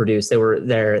difficult to produce.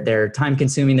 They're time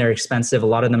consuming, they're expensive. A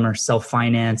lot of them are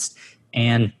self-financed,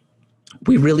 and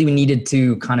we really needed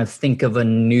to kind of think of a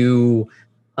new,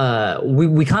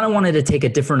 we kind of wanted to take a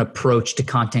different approach to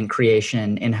content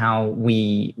creation and how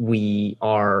we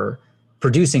are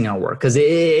producing our work, because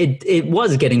it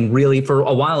was getting really, for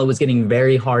a while, it was getting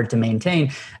very hard to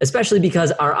maintain, especially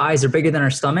because our eyes are bigger than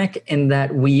our stomach, and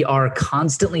that we are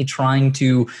constantly trying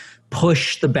to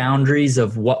push the boundaries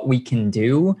of what we can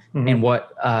do and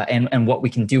what and what we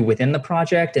can do within the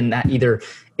project, and that either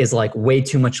is like way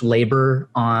too much labor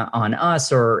on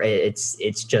us, or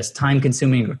it's just time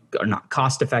consuming or not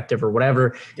cost effective or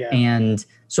whatever. And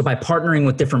so by partnering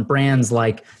with different brands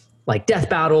like Death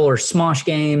Battle or Smosh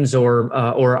Games or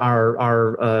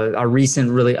our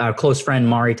recent, really our close friend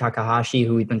Mari Takahashi,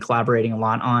 who we've been collaborating a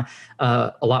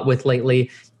lot with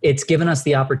lately, it's given us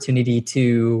the opportunity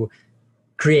to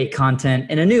create content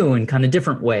in a new and kind of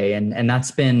different way, and that's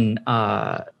been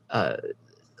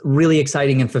really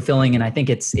exciting and fulfilling. And I think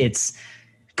it's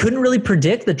couldn't really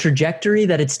predict the trajectory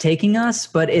that it's taking us,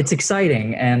 but it's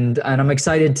exciting, and I'm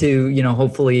excited to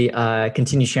hopefully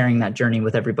continue sharing that journey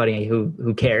with everybody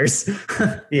who cares.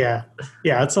 Yeah,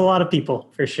 it's a lot of people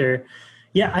for sure.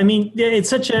 Yeah, I mean, it's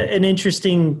such an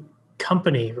interesting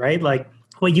company, right? Like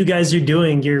what you guys are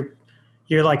doing,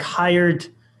 you're like hired.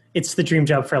 It's the dream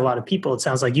job for a lot of people. It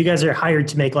sounds like you guys are hired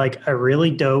to make like a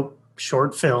really dope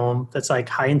short film that's like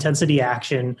high intensity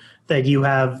action, that you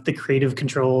have the creative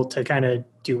control to kind of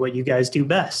do what you guys do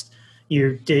best.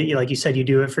 Like you said, you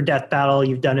do it for Death Battle,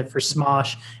 you've done it for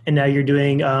Smosh, and now you're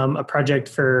doing a project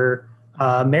for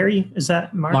Mari. Is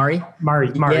that Mari?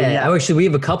 Mari. Yeah. Actually, we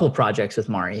have a couple projects with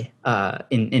Mari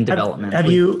in development.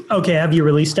 Have you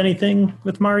released anything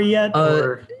with Mari yet?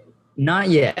 Or? Not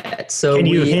yet. So can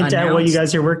you hint at what you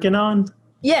guys are working on?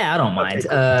 Yeah, I don't mind. Okay,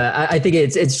 cool. I think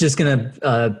it's just going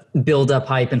to build up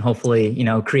hype and hopefully,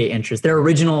 create interest. They're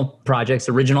original projects,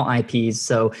 original IPs.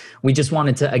 So we just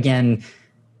wanted to, again,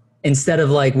 instead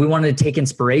of like, we wanted to take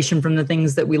inspiration from the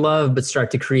things that we love, but start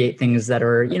to create things that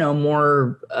are,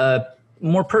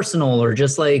 more personal, or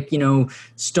just like,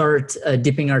 start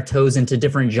dipping our toes into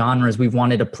different genres we've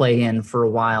wanted to play in for a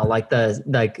while. Like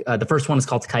the first one is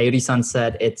called Coyote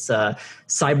Sunset. It's a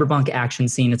cyberpunk action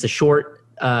scene. It's a short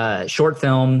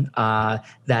film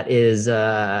that is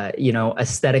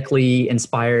aesthetically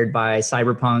inspired by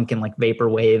cyberpunk and like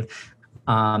vaporwave.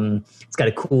 It's got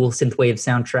a cool synthwave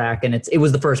soundtrack, and it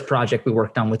was the first project we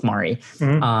worked on with Mari.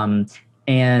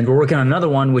 And we're working on another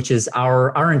one, which is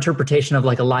our interpretation of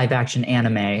like a live action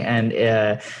anime. And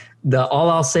all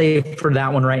I'll say for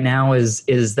that one right now is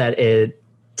that it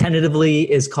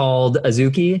tentatively is called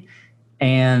Azuki.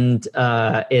 And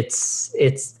it's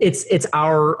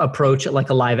our approach at like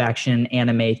a live action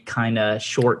anime kind of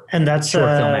short film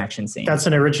action scene. That's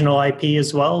an original IP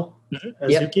as well.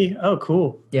 Azuki. Yep. Oh,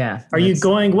 cool. Yeah.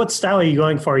 What style are you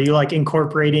going for? Are you like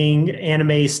incorporating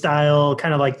anime style,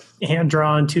 kind of like hand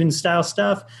drawn toon style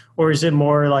stuff, or is it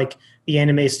more like the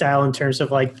anime style in terms of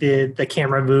like the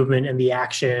camera movement and the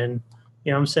action?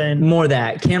 You know what I'm saying? More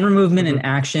that camera movement and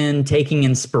action, taking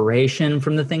inspiration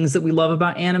from the things that we love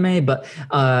about anime. But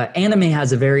anime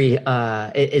has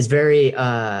is very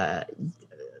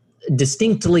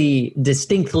distinctly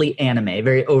anime,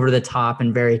 very over the top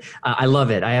and very, I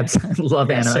love it. I absolutely love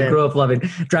anime. Same. I grew up loving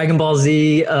Dragon Ball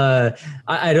Z.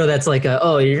 I know that's like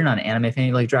you're not an anime fan,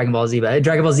 you like Dragon Ball Z, but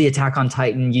Dragon Ball Z, Attack on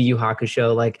Titan, Yu Yu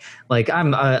Hakusho, like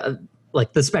I'm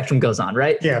like the spectrum goes on,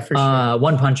 right? Yeah, for sure.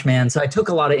 One Punch Man. So I took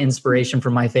a lot of inspiration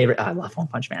from my favorite. I love One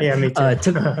Punch Man. Yeah, me too.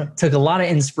 Took a lot of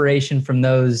inspiration from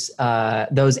those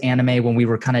anime when we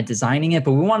were kind of designing it,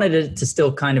 but we wanted it to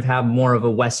still kind of have more of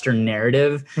a Western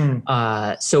narrative.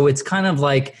 So it's kind of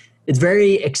like, it's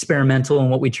very experimental in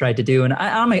what we tried to do, and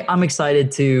I'm excited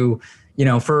to.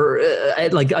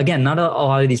 Again, not a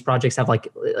lot of these projects have like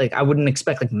I wouldn't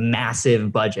expect like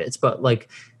massive budgets, but like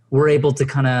we're able to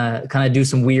kind of do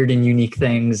some weird and unique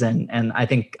things, and I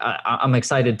think I'm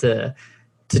excited to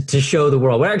show the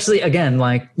world. We're actually, again,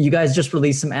 like you guys just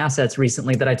released some assets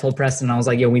recently that I told Preston, I was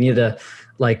like, we need to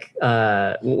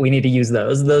use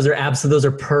those. Those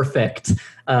are perfect.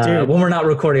 When we're not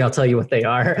recording, I'll tell you what they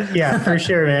are. Yeah, for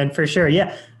sure, man, for sure.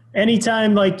 Yeah.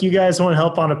 Anytime like you guys want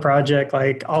help on a project,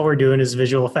 like all we're doing is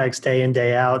visual effects day in,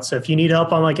 day out. So if you need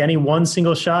help on like any one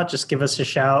single shot, just give us a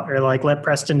shout, or like let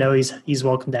Preston know he's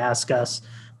welcome to ask us.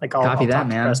 Like I'll talk to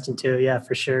Preston too. Yeah,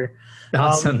 for sure.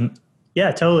 Awesome.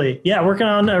 Yeah, totally. Yeah, working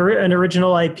on an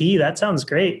original IP. That sounds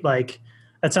great. Like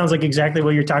that sounds like exactly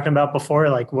what you're talking about before.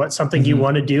 Like something you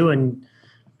want to do and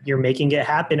you're making it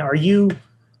happen. Are you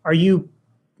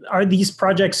are these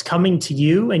projects coming to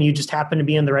you and you just happen to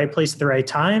be in the right place at the right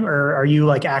time? Or are you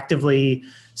like actively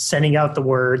sending out the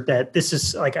word that this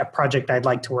is like a project I'd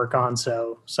like to work on,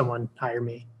 so someone hire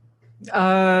me?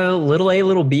 Little A,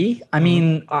 little B. I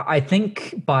mean, I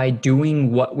think by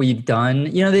doing what we've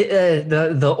done, you know,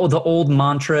 the old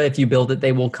mantra, if you build it,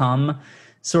 they will come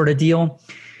sort of deal.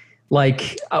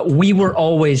 Like we were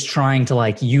always trying to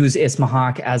like use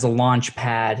Ismahawk as a launch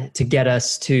pad to get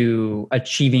us to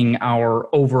achieving our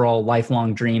overall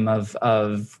lifelong dream of,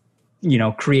 you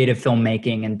know, creative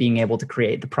filmmaking and being able to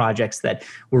create the projects that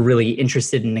we're really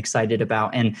interested and excited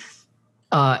about. And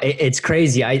it's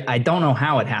crazy. I don't know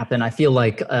how it happened. I feel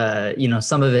like, you know,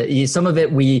 some of it,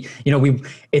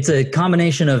 it's a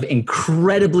combination of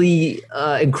incredible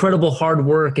hard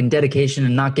work and dedication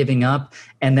and not giving up,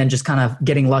 and then just kind of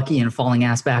getting lucky and falling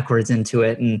ass backwards into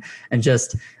it. And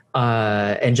just,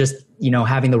 you know,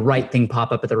 having the right thing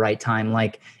pop up at the right time.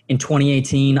 Like in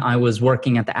 2018, I was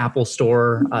working at the Apple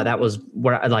store. That was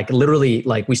where I literally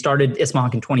we started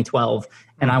Ismahawk in 2012,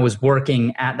 and I was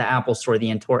working at the Apple store the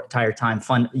entire time,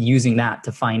 using that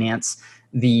to finance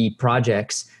the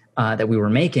projects that we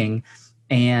were making.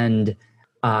 And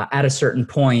at a certain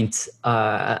point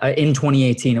in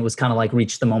 2018, it was kind of like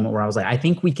reached the moment where I was like, I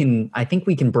think we can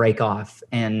break off,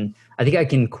 and I think I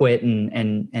can quit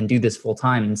and do this full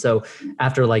time. And so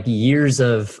after like years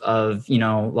of going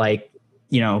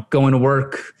to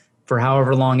work for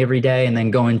however long every day, and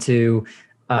then going to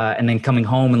and then coming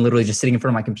home and literally just sitting in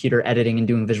front of my computer, editing and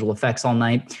doing visual effects all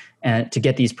night to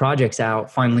get these projects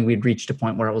out, finally we'd reached a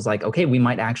point where it was like, okay, we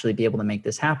might actually be able to make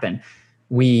this happen.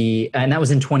 And that was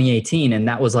in 2018. And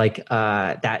that was like,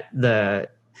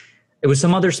 it was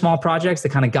some other small projects that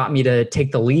kind of got me to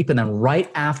take the leap. And then right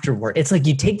afterward, it's like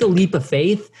you take the leap of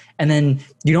faith and then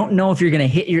you don't know if you're going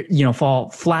to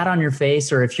fall flat on your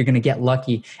face or if you're going to get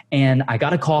lucky. And I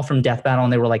got a call from Death Battle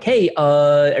and they were like, hey,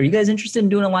 are you guys interested in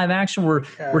doing a live action? We're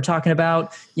talking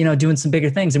about, doing some bigger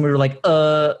things. And we were like,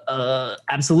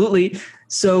 absolutely.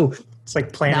 So it's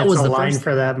like planets aligned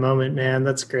for that moment, man.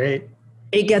 That's great.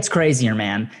 It gets crazier,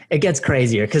 man. It gets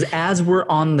crazier because as we're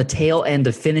on the tail end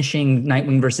of finishing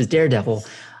Nightwing versus Daredevil,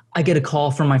 I get a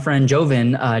call from my friend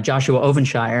Joshua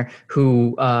Ovenshire,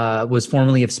 who was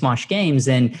formerly of Smosh Games,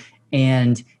 and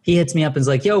he hits me up and is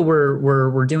like, "Yo,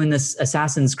 we're doing this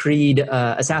Assassin's Creed.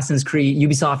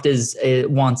 Ubisoft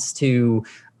wants to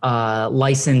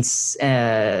license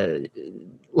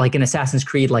like an Assassin's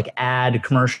Creed ad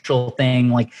commercial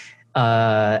thing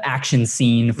action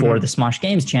scene for the Smosh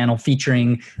Games channel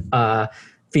featuring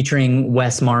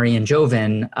Wes, Mari, and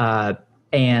Joven,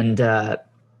 and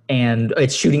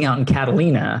it's shooting out in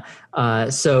Catalina.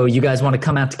 So you guys want to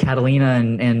come out to Catalina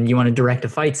and you want to direct a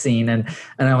fight scene?" And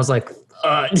I was like,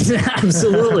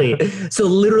 absolutely. So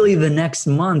literally the next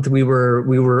month we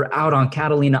were out on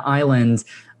Catalina Island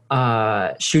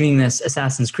shooting this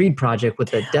Assassin's Creed project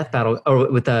with the Death Battle,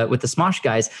 or with the Smosh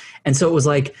guys. And so it was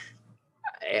like,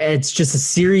 it's just a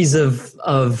series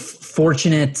of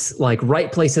fortunate,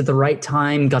 right place at the right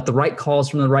time, got the right calls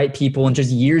from the right people, and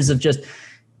just years of just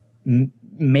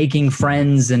making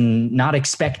friends and not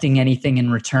expecting anything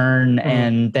in return,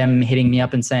 and them hitting me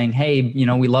up and saying, "Hey,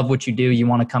 we love what you do. You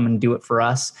want to come and do it for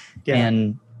us?" Yeah.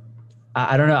 And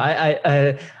I don't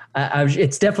know.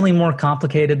 It's definitely more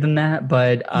complicated than that,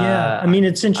 but yeah. I mean,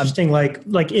 it's interesting. Like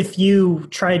if you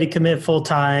try to commit full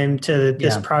time to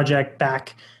this project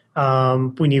back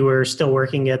when you were still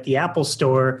working at the Apple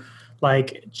store, I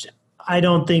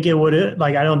don't think it would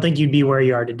I don't think you'd be where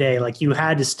you are today. You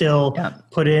had to still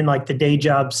put in the day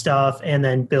job stuff and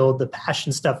then build the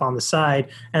passion stuff on the side.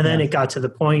 And then it got to the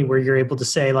point where you're able to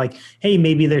say hey,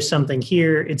 maybe there's something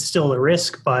here. It's still a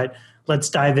risk, but let's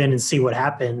dive in and see what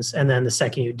happens. And then the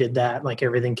second you did that,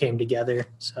 everything came together.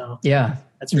 So yeah,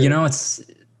 that's really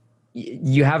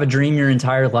you have a dream your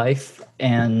entire life,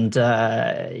 and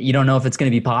you don't know if it's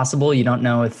going to be possible. You don't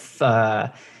know if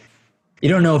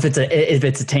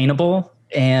it's attainable,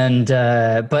 and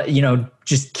but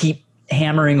just keep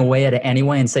hammering away at it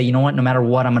anyway, and say, you know what, no matter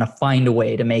what, I'm going to find a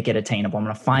way to make it attainable. I'm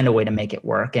going to find a way to make it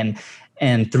work, and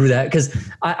through that, because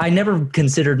I never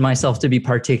considered myself to be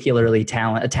particularly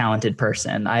a talented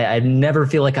person. I never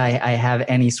feel like I have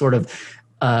any sort of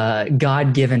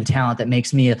God-given talent that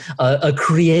makes me a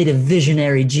creative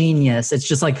visionary genius. It's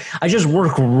just I just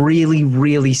work really,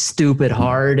 really stupid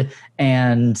hard,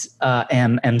 and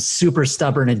am super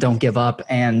stubborn and don't give up.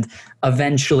 And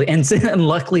eventually, and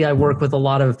luckily I work with a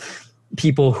lot of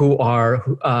people who are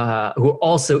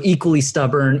also equally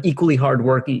stubborn, equally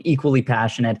hardworking, equally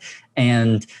passionate.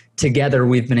 And together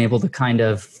we've been able to kind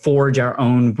of forge our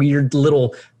own weird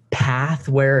little path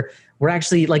where we're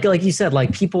actually like you said,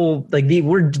 like people like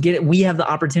we have the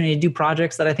opportunity to do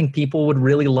projects that I think people would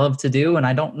really love to do. And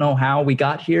I don't know how we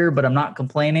got here, but I'm not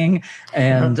complaining.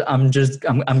 And I'm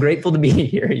grateful to be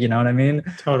here. You know what I mean?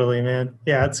 Totally, man.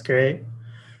 Yeah, that's great.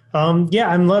 Yeah,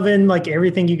 I'm loving like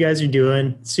everything you guys are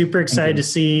doing. Super excited to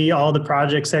see all the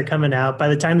projects that are coming out. By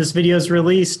the time this video is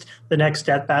released, the next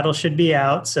Death Battle should be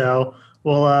out. So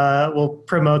we'll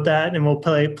promote that, and we'll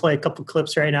play a couple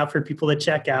clips right now for people to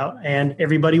check out. And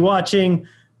everybody watching,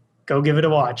 go give it a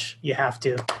watch. You have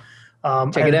to.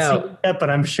 Check it out. Seen it yet, but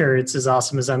I'm sure it's as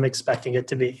awesome as I'm expecting it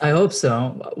to be. I hope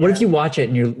so. What if you watch it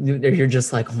and you're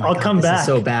just like, oh my God, this is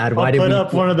so bad. Why did we put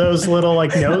up one of those little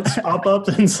like notes pop up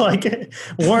and it's like,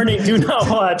 warning, do not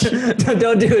watch.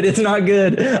 Don't do it. It's not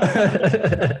good.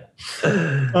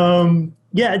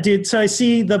 Yeah, dude. So I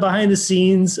see the behind the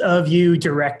scenes of you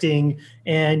directing,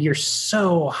 and you're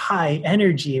so high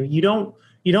energy. You don't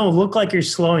look like you're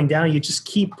slowing down. You just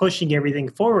keep pushing everything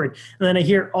forward. And then I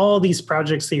hear all these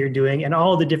projects that you're doing and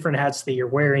all the different hats that you're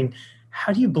wearing.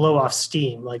 How do you blow off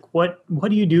steam? Like what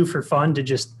do you do for fun to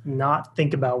just not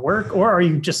think about work? Or are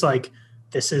you just like,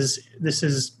 this is,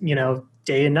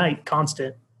 day and night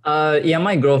constant? Yeah,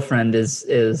 my girlfriend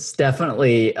is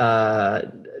definitely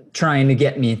trying to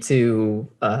get me to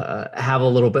have a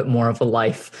little bit more of a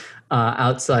life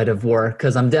outside of work,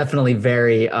 because I'm definitely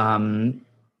very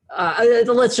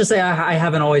let's just say I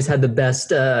haven't always had the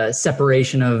best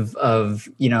separation of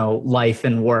life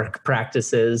and work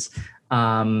practices.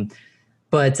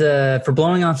 But for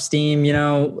blowing off steam,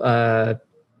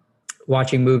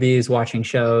 watching movies, watching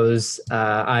shows,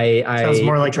 Sounds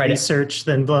more like research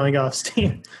than blowing off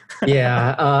steam.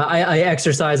 Yeah. I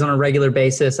exercise on a regular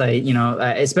basis.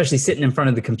 Especially sitting in front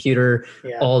of the computer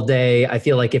all day. I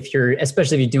feel like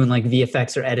especially if you're doing like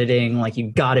VFX or editing, like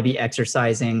you gotta be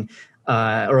exercising,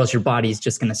 or else your body's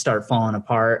just going to start falling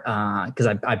apart. Cause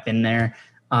I've been there.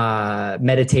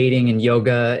 Meditating and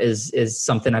yoga is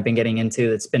something I've been getting into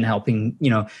that's been helping,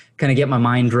 kind of get my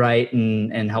mind right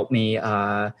and help me,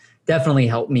 definitely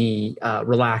help me,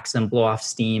 relax and blow off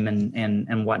steam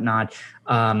and whatnot.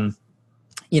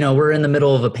 We're in the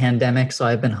middle of a pandemic, so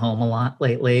I've been home a lot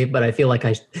lately, but I feel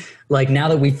like now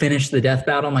that we finished the death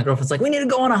battle, my girlfriend's like, we need to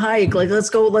go on a hike. Like, let's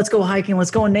go hiking.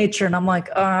 Let's go in nature. And I'm like,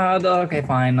 okay,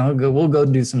 fine. We'll go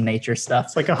do some nature stuff.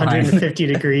 It's like 150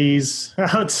 degrees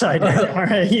outside right now,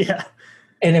 right? Yeah.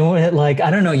 And it went like, I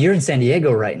don't know, you're in San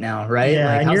Diego right now, right?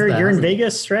 Yeah. Like, and you're in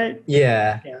Vegas, right?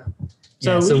 Yeah.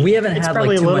 Yeah. So we haven't it's had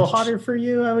probably like a little much... hotter for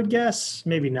you, I would guess.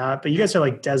 Maybe not, but you guys are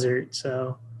like desert,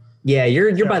 so. Yeah,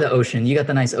 you're by the ocean. You got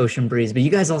the nice ocean breeze, but you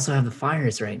guys also have the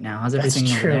fires right now. How's everything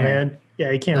That's true, over there? man.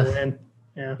 Yeah, you can't win.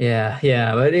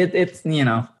 Yeah. But it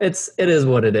is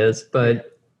what it is.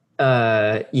 But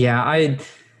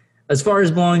as far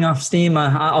as blowing off steam,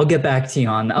 I'll get back to you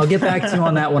on. I'll get back to you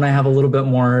on that when I have a little bit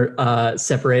more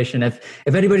separation. If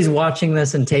anybody's watching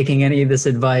this and taking any of this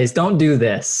advice, don't do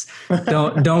this.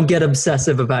 Don't get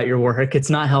obsessive about your work. It's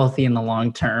not healthy in the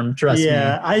long term. Trust me.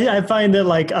 Yeah, I find that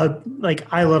like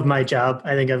I love my job.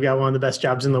 I think I've got one of the best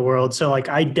jobs in the world. So like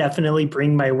I definitely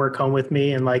bring my work home with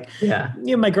me, and like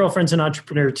my girlfriend's an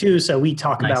entrepreneur too, so we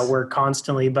talk about work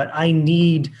constantly. But I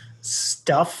need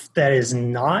stuff that is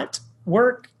not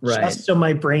work, just so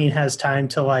my brain has time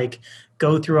to like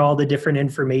go through all the different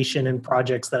information and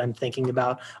projects that I'm thinking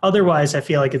about. Otherwise, I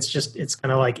feel like it's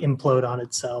gonna like implode on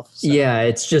itself. So. Yeah,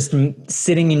 it's just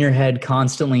sitting in your head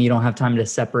constantly. You don't have time to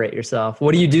separate yourself.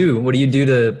 What do you do? What do you do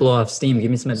to blow off steam?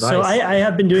 Give me some advice. So I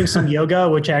have been doing some yoga,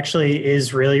 which actually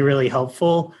is really, really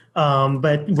helpful.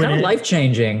 But it's kind of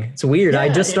life-changing. It's weird. I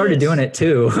just started doing it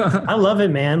too. I love it,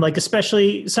 man. Like,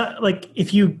 especially like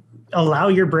if you allow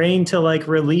your brain to like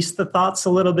release the thoughts a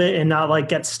little bit and not like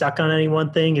get stuck on any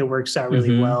one thing, it works out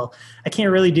really well. I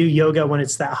can't really do yoga when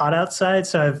it's that hot outside,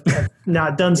 so I've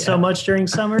not done so much during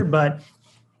summer, but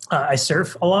I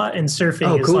surf a lot, and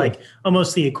surfing is like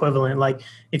almost the equivalent. Like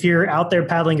if you're out there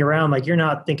paddling around, like you're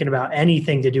not thinking about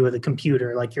anything to do with a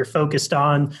computer. Like you're focused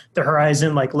on the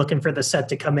horizon, like looking for the set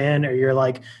to come in, or you're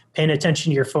like paying attention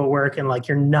to your footwork, and like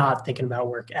you're not thinking about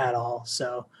work at all.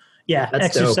 So yeah, that's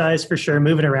exercise dope. For sure.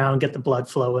 Moving around, get the blood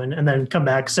flowing, and then come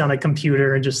back, sit on a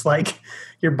computer, and just like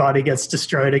your body gets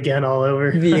destroyed again all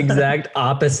over. The exact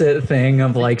opposite thing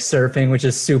of like surfing, which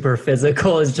is super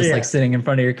physical, is just like sitting in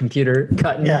front of your computer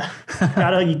cutting. Yeah,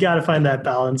 you gotta find that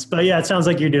balance. But yeah, it sounds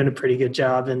like you're doing a pretty good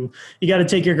job, and you got to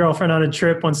take your girlfriend on a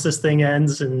trip once this thing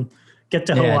ends and get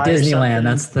to Hawaii.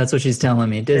 Disneyland. That's what she's telling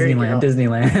me.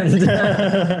 Disneyland.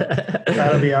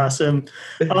 That'll be awesome.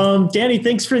 Danny,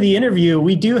 thanks for the interview.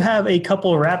 We do have a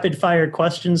couple rapid fire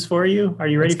questions for you. Are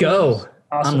you ready? Let's go.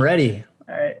 Awesome. I'm ready.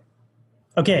 All right.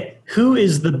 Okay. Who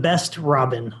is the best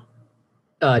Robin?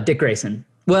 Dick Grayson.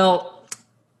 Well,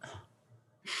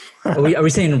 are we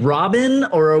saying Robin,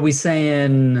 or are we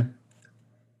saying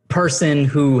person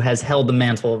who has held the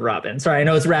mantle of Robin? Sorry, I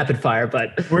know it's rapid fire,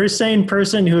 but We're saying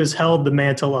person who has held the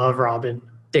mantle of Robin.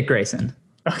 Dick Grayson.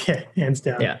 Okay, hands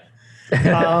down. Yeah.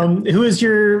 Who is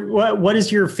what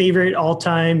is your favorite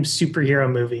all-time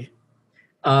superhero movie?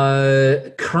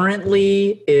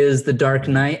 Currently is The Dark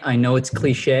Knight. I know it's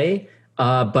cliche,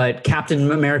 but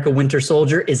Captain America Winter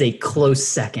Soldier is a close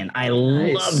second. I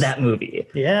love that movie.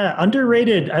 Yeah,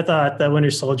 underrated. I thought that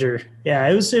Winter Soldier. Yeah,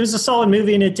 it was a solid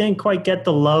movie, and it didn't quite get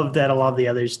the love that a lot of the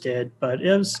others did. But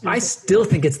it was. I still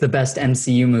think it's the best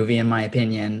MCU movie in my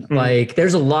opinion. Like,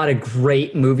 there's a lot of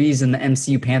great movies in the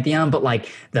MCU pantheon, but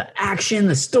like the action,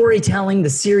 the storytelling,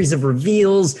 the series of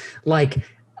reveals, like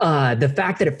the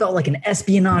fact that it felt like an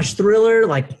espionage thriller,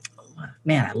 like.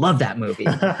 Man, I love that movie.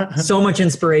 So much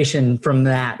inspiration from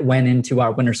that went into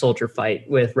our Winter Soldier fight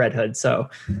with Red Hood. So,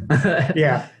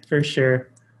 yeah, for sure.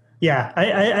 Yeah,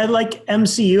 I like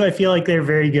MCU. I feel like they're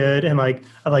very good, and like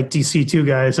I like DC too,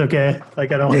 guys. Okay,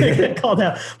 like I don't want to get called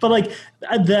out, but like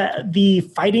the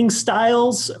fighting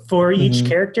styles for each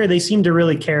character, they seem to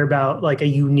really care about like a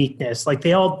uniqueness. Like they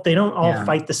don't all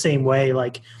fight the same way.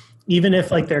 Like even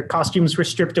if like their costumes were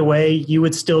stripped away, you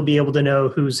would still be able to know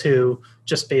who's who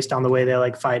just based on the way they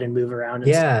like fight and move around.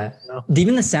 And stuff, you know?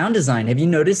 Even the sound design. Have you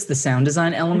noticed the sound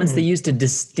design elements they use to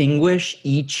distinguish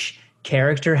each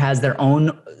character has their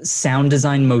own sound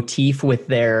design motif with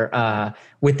their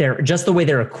just the way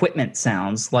their equipment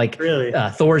sounds, like really?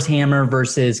 Thor's hammer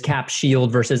versus Cap's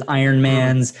shield versus Iron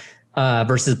Man's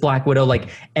versus Black Widow. Like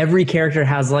every character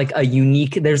has like a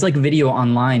unique, there's like video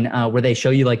online where they show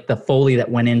you like the Foley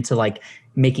that went into like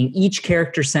making each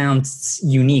character sound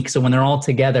unique. So when they're all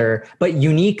together, but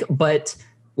unique, but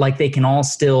like they can all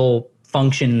still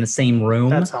function in the same room.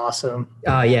 That's awesome.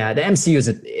 Yeah, the MCU is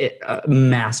a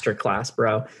masterclass,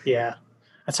 bro. Yeah.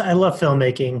 I love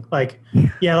filmmaking. Like,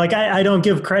 yeah, like I don't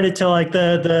give credit to like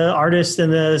the artists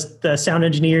and the sound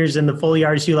engineers and the Foley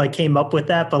artists who like came up with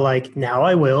that, but like now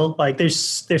I will. Like there's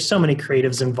so many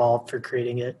creatives involved for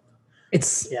creating it.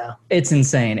 It's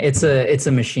insane. It's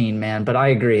a machine, man. But I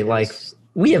agree. Like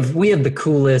we have the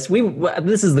coolest.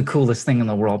 This is the coolest thing in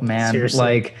the world, man. Seriously.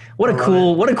 Like what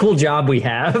a cool job we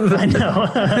have. I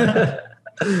know.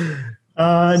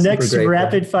 Next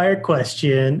rapid fire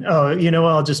question. Oh, you know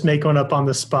what? I'll just make one up on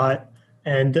the spot.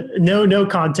 And no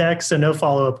context, so no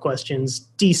follow-up questions.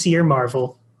 DC or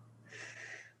Marvel?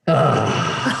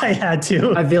 I had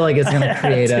to. I feel like it's going to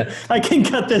create I can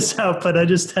cut this out, but I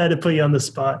just had to put you on the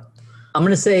spot. I'm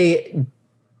going to say,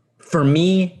 for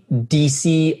me,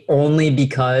 DC only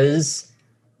because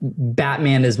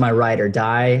Batman is my ride or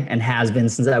die and has been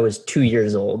since I was 2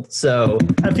 years old. So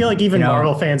I feel like even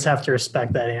Marvel fans have to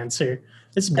respect that answer.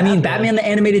 Batman the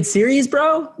animated series,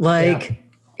 bro, like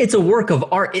it's a work of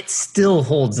art. It still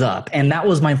holds up. And that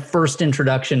was my first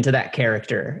introduction to that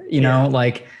character, you know,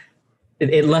 like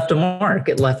it left a mark.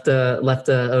 It left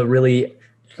a really,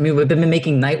 I mean, we've been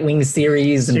making Nightwing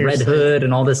series and Red Hood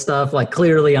and all this stuff. Like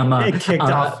clearly it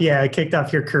kicked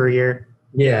off your career.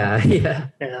 Yeah.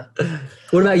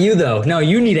 What about you though? No,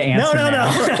 you need to answer.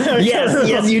 No.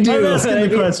 yes, you do. I'm asking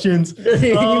the questions.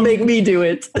 You make me do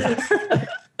it.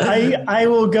 I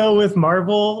will go with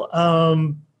Marvel,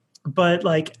 but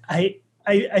like I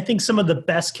think some of the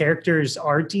best characters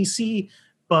are DC.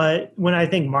 But when I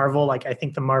think Marvel, like I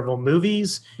think the Marvel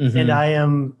movies, and I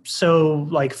am so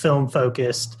like film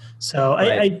focused. So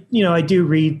I do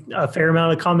read a fair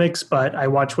amount of comics, but I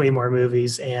watch way more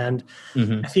movies, and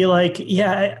I feel like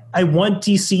I want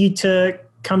DC to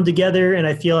come together, and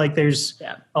I feel like there's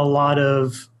a lot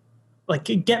of like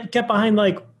get behind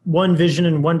like one vision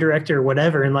and one director or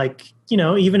whatever, and like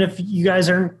even if you guys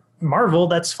aren't Marvel,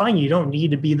 that's fine. You don't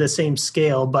need to be the same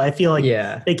scale, but I feel like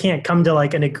they can't come to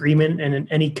like an agreement and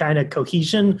any kind of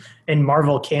cohesion, and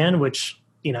Marvel can, which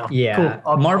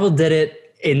cool. Marvel did it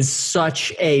in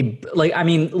such a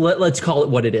let's call it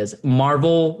what it is.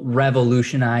 Marvel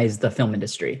revolutionized the film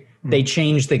industry. They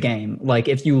changed the game. Like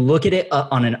if you look at it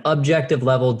on an objective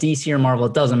level, DC or Marvel,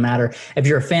 it doesn't matter. If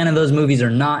you're a fan of those movies or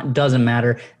not, doesn't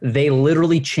matter. They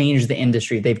literally changed the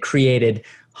industry. They've created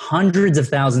hundreds of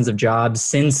thousands of jobs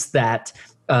since the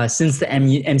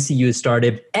MCU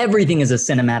started. Everything is a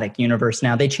cinematic universe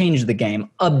now. They changed the game,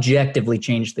 objectively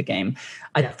changed the game.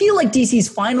 I feel like DC's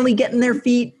finally getting their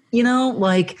feet.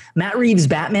 Like Matt Reeves'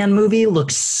 Batman movie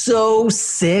looks so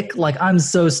sick. Like I'm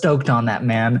so stoked on that,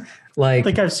 man. Like I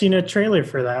think I've seen a trailer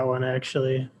for that one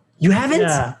actually. You haven't?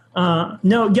 Yeah.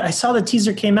 No, yeah, I saw the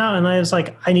teaser came out and I was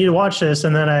like, I need to watch this,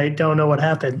 and then I don't know what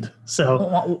happened.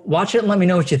 So Watch it and let me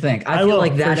know what you think. I feel will,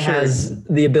 like that for sure. has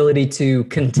the ability to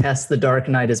contest The Dark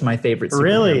Knight as my favorite superhero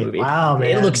Really? movie. Wow,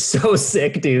 man. It looks so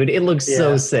sick, dude. It looks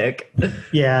so sick.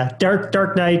 Yeah,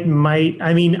 Dark Knight might.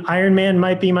 I mean, Iron Man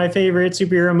might be my favorite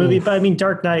superhero movie, but I mean,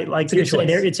 Dark Knight, like you're saying,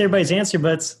 it's everybody's answer,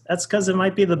 but that's because it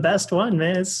might be the best one,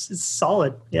 man. It's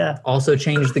solid. Yeah. Also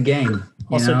changed the game.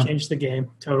 Also changed the game.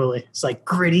 Totally. It's like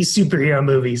gritty superhero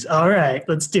movies. All right,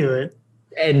 let's do it.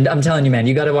 And I'm telling you, man,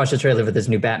 you got to watch the trailer for this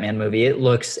new Batman movie. It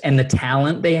looks, and the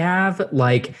talent they have,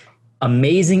 like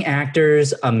amazing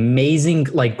actors, amazing,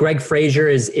 like Greg Fraser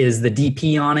is the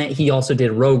DP on it. He also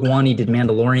did Rogue One. He did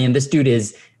Mandalorian. This dude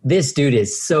is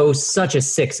such a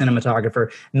sick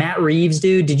cinematographer. Matt Reeves,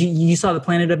 dude, you saw the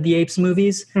Planet of the Apes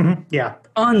movies? Mm-hmm. Yeah.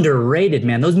 Underrated,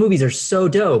 man. Those movies are so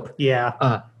dope.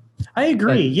 Yeah. I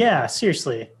agree. Yeah,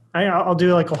 seriously. I'll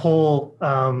do like a whole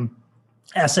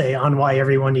essay on why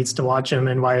everyone needs to watch them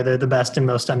and why they're the best and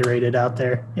most underrated out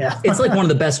there. Yeah. It's like one of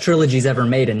the best trilogies ever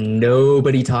made and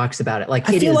nobody talks about it. Like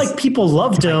I feel like people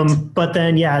loved them, but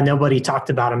then nobody talked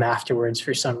about them afterwards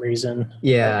for some reason.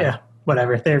 Yeah.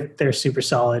 Whatever. They're super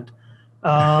solid.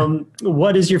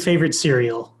 What is your favorite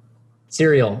cereal?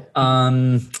 Cereal.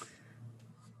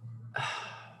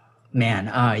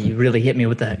 Man, you really hit me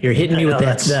with you're hitting me with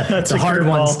the hard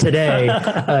ones today.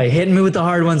 Hitting me with the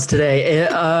hard ones today.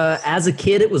 As a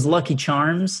kid, it was Lucky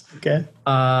Charms. Okay.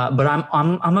 But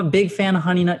I'm a big fan of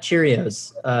Honey Nut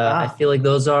Cheerios. I feel like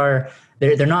those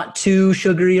they're not too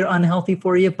sugary or unhealthy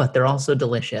for you, but they're also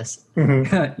delicious.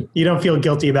 Mm-hmm. You don't feel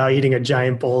guilty about eating a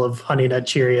giant bowl of Honey Nut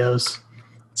Cheerios.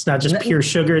 It's not just pure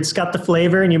sugar. It's got the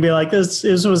flavor, and you'll be like, "It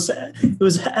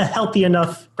was a healthy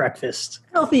enough breakfast."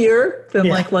 Healthier than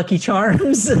like Lucky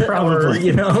Charms,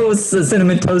 probably. Or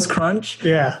Cinnamon Toast Crunch.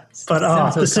 Yeah,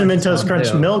 but the Cinnamon Toast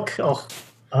Crunch milk,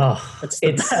 that's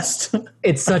the best.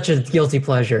 It's such a guilty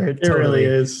pleasure. It really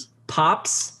is.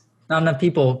 Pops. Not enough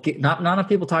people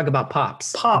talk about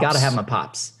Pops. Pops. You gotta have my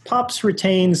Pops. Pops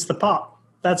retains the pop.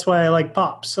 That's why I like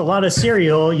Pops. A lot of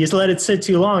cereal, you let it sit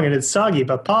too long and it's soggy.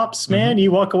 But Pops, man,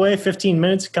 you walk away 15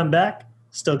 minutes, come back,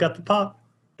 still got the pop.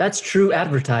 That's true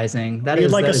advertising.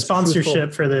 You'd like a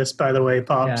sponsorship for this, by the way,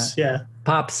 Pops. Yeah.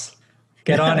 Pops,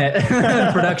 get on it.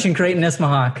 Production Crate and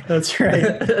Ismahawk. That's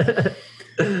right.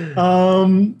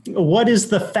 What is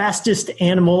the fastest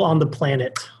animal on the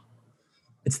planet?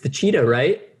 It's the cheetah,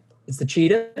 right? It's the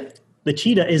cheetah? The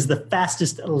cheetah is the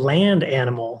fastest land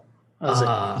animal.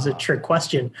 That was a trick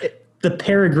question. The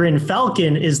peregrine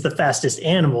falcon is the fastest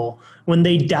animal. When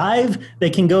they dive,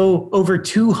 they can go over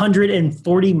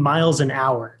 240 miles an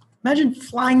hour. Imagine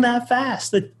flying that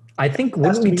fast. I think,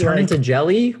 wouldn't we turn into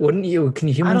jelly? Wouldn't you? Can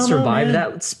humans survive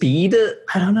that speed?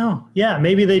 I don't know. Yeah,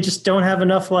 maybe they just don't have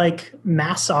enough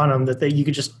mass on them that you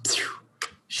could just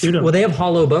shoot them. Well, they have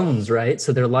hollow bones, right?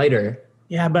 So they're lighter.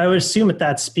 Yeah, but I would assume at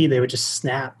that speed they would just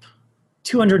snap.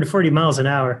 240 miles an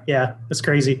hour. Yeah, that's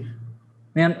crazy.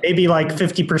 Man, maybe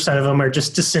 50% of them are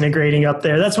just disintegrating up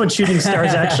there. That's what shooting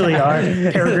stars actually are.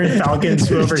 Peregrine falcons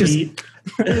who overheat.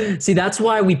 See, that's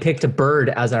why we picked a bird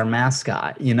as our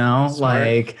mascot,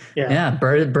 Smart.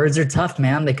 Birds are tough,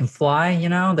 man. They can fly,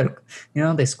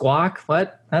 they squawk.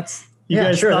 What? That's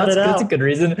a good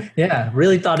reason. Yeah,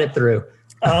 really thought it through.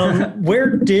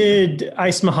 Where did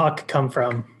Ismahawk come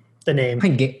from? The name?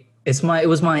 It was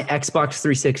my Xbox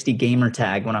 360 gamer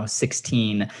tag when I was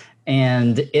 16.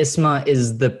 And Isma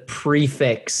is the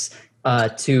prefix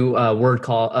to a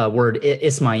word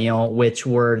Ismail, which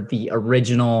were the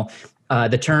original.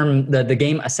 The term, the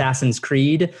game Assassin's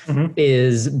Creed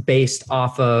is based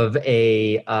off of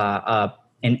an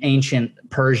ancient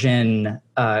Persian,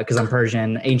 because I'm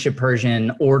Persian, ancient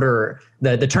Persian order.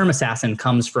 The term assassin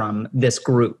comes from this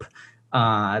group,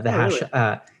 the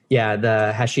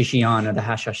Hashishian or the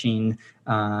Hashashin.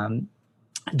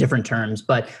 Different terms,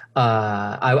 but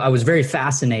I was very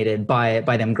fascinated by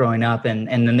them growing up, and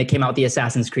then they came out with the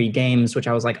Assassin's Creed games, which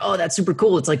I was like, oh, that's super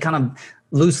cool. It's kind of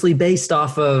loosely based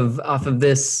off of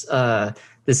this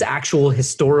this actual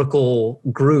historical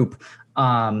group.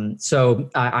 So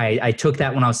I took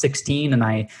that when I was 16, and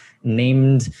I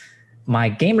named my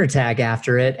gamer tag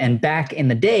after it. And back in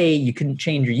the day, you couldn't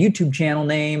change your YouTube channel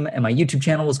name, and my YouTube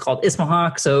channel was called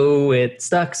Ismahawk, so it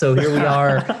stuck. So here we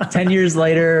are 10 years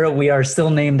later, we are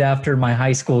still named after my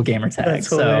high school gamer tag. That's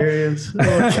hilarious.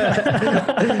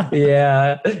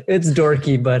 Yeah, it's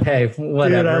dorky, but hey,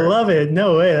 whatever. Dude, I love it.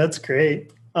 No way, that's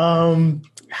great. How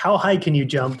high can you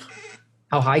jump?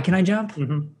 How high can I jump?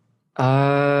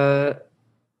 I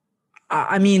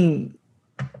mean,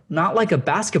 not like a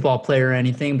basketball player or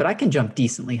anything, but I can jump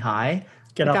decently high.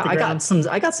 Get off the ground.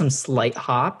 I got some slight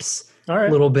hops. All right.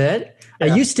 a little bit.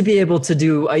 Yeah. I used to be able to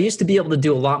do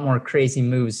a lot more crazy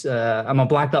moves. I'm a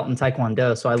black belt in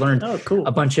Taekwondo, so I learned cool.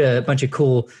 a bunch of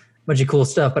cool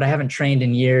stuff, but I haven't trained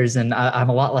in years, and I'm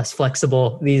a lot less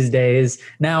flexible these days.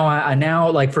 Now, I now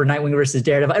like for Nightwing versus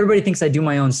Daredevil, everybody thinks I do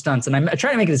my own stunts, and I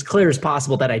try to make it as clear as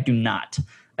possible that I do not.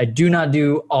 I do not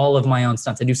do all of my own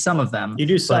stunts. I do some of them. You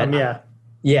do some, yeah.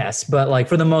 Yes, but like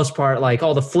for the most part, like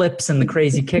all the flips and the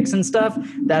crazy kicks and stuff,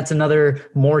 that's another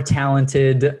more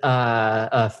talented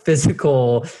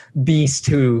physical beast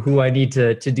who I need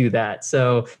to do that.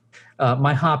 So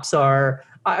my hops are,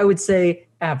 I would say,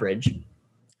 average.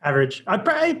 Average.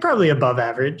 I'd probably above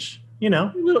average. You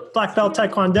know, black belt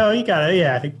Taekwondo, you got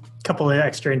a couple of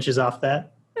extra inches off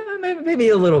that. Maybe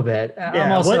a little bit. Yeah.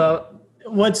 I'm also.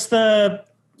 What's the?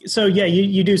 So yeah,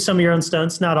 you do some of your own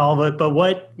stunts, not all of it, but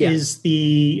what is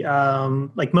the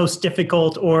like most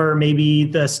difficult, or maybe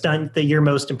the stunt that you're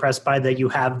most impressed by that you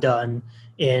have done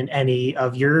in any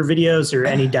of your videos or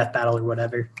any death battle or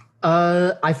whatever?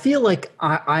 I feel like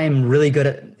I am really good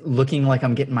at looking like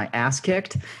I'm getting my ass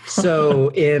kicked. So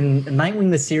in Nightwing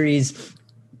the series,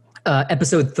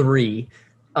 episode 3,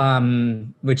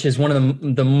 which is one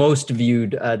of the most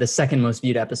viewed, the second most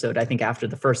viewed episode, I think, after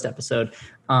the first episode.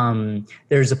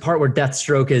 There's a part where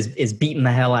Deathstroke is beating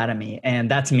the hell out of me,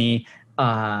 and that's me.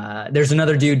 There's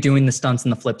another dude doing the stunts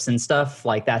and the flips and stuff.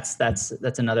 Like that's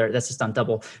a stunt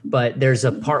double. But there's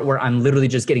a part where I'm literally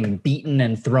just getting beaten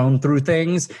and thrown through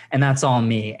things, and that's all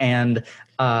me. And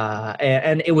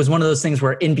it was one of those things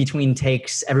where in between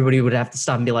takes, everybody would have to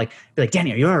stop and be like,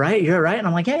 Danny, are you all right? You're all right? And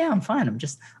I'm like, yeah, I'm fine.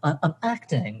 I'm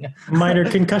acting. Minor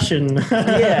concussion.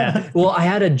 Yeah. Well, I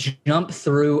had to jump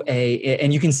through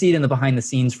and you can see it in the behind the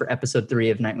scenes for episode 3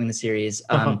 of Nightwing the series.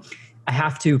 I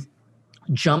have to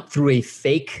jump through a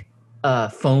fake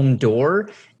foam door,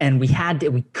 and we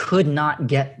could not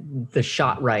get the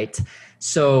shot right.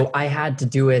 So I had to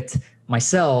do it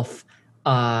myself.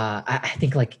 I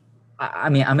think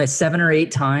I'm at 7 or 8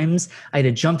 times. I had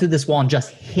to jump through this wall and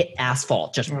just hit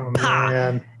asphalt,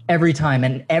 every time.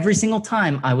 And every single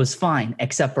time I was fine,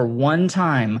 except for one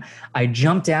time I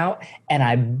jumped out and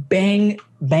I banged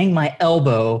my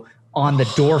elbow on the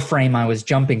door frame I was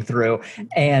jumping through.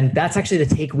 And that's actually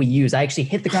the take we use. I actually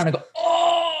hit the ground and go,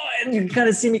 oh, and you can kind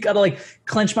of see me kind of like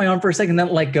clench my arm for a second, then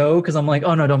let go, because I'm like,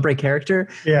 oh no, don't break character.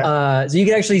 Yeah. So you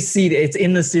can actually see it's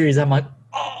in the series. I'm like,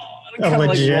 oh, kind of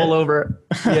like roll over.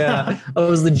 Yeah. I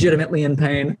was legitimately in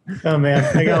pain. Oh man,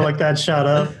 I gotta look that shot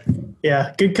up.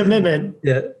 Yeah, good commitment.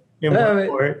 Yeah.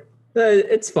 For it.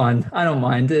 It's fun. I don't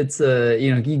mind. It's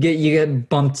you get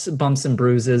bumps and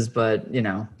bruises, but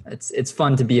it's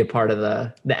fun to be a part of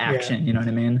the action. Yeah. You know what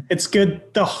I mean? It's good.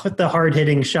 The hard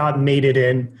hitting shot made it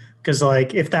in, because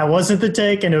like if that wasn't the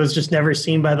take and it was just never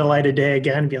seen by the light of day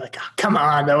again, be like, oh, come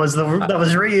on, that was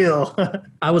real.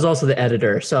 I was also the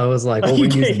editor, so I was like, well, we're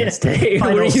using this take.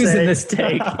 We're using this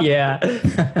take. Yeah.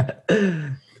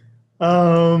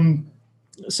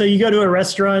 So you go to a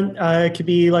restaurant, it could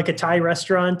be like a Thai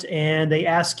restaurant, and they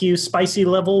ask you spicy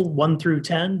level 1 through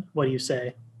 10. What do you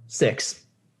say? 6.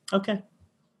 Okay. A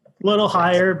little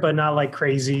higher, but not like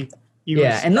crazy.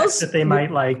 And that they might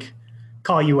like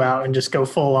call you out and just go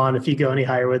full on if you go any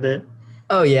higher with it.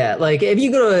 Oh yeah. Like if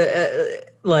you go to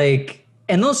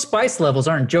and those spice levels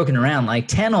aren't joking around. Like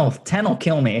 10 will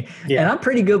kill me. Yeah. And I'm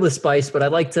pretty good with spice, but I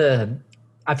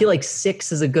feel like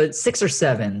 6 is a good 6 or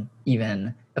 7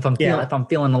 even. If I'm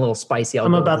feeling a little spicy,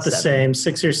 I'm about the same,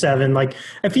 6 or 7. Like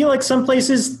I feel like some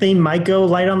places they might go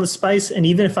light on the spice, and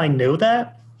even if I know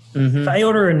that, if I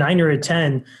order a 9 or a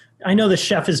 10, I know the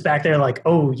chef is back there like,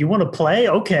 oh, you want to play?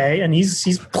 Okay, and he's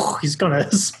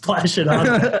gonna splash it on.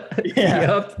 Yeah,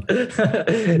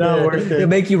 not worth it. It'll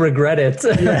make you regret it.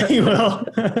 Yeah, he will.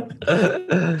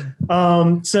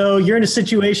 So you're in a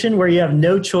situation where you have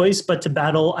no choice but to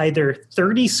battle either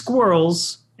 30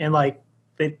 squirrels and like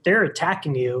they're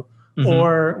attacking you,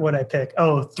 or what I pick?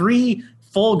 3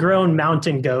 full-grown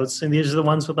mountain goats, and these are the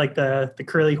ones with like the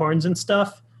curly horns and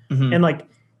stuff. And like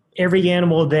every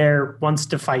animal there wants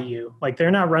to fight you. Like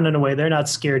they're not running away. They're not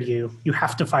scared of you. You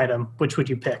have to fight them. Which would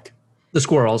you pick? The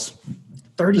squirrels.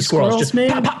 30 squirrels, just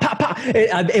man. Pop, pop, pop, pop.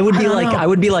 It would be like I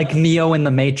would be like Neo in the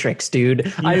Matrix,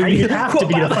 dude. You have to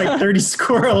be to fight 30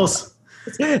 squirrels.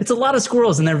 It's a lot of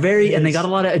squirrels, and and they got a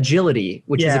lot of agility,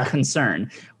 which is a concern.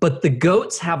 But the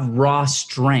goats have raw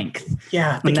strength.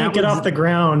 Yeah, they can't get off the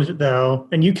ground though,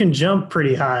 and you can jump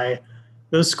pretty high.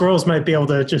 Those squirrels might be able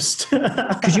to just.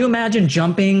 Could you imagine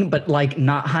jumping, but like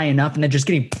not high enough, and then just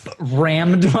getting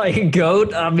rammed by a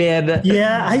goat? Oh man.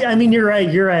 Yeah, I mean you're right.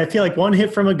 I feel like one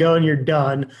hit from a goat and you're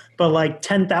done, but like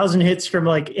 10,000 hits from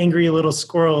like angry little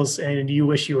squirrels, and you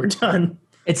wish you were done.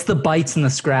 It's the bites and the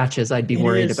scratches I'd be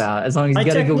worried about. As long as My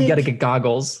you technique- gotta get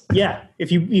goggles. Yeah,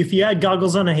 if you had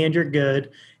goggles on a hand, you're good.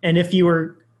 And if you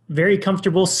were very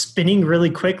comfortable spinning really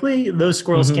quickly, those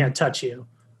squirrels can't touch you.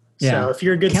 Yeah. So if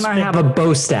you're a good Can I have a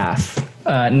bow staff,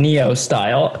 Neo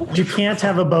style? You can't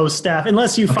have a bow staff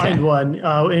unless you find one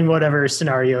in whatever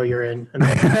scenario you're in. And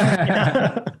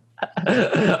then,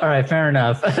 All right, fair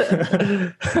enough.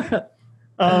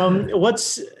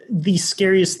 what's the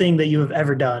scariest thing that you have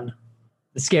ever done?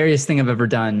 The scariest thing I've ever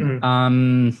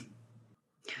done.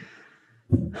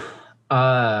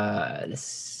 The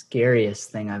scariest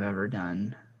thing I've ever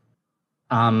done.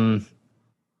 I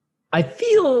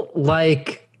feel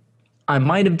like I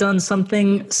might have done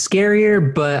something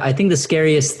scarier, but I think the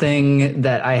scariest thing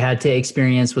that I had to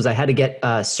experience was I had to get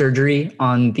surgery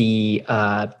on the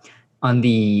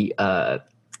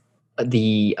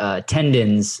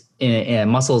tendons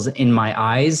and muscles in my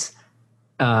eyes.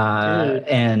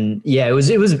 And yeah, it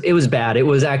was bad. It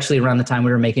was actually around the time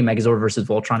we were making Megazord versus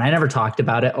Voltron. I never talked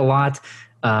about it a lot.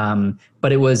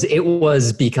 But it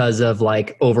was because of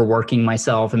like overworking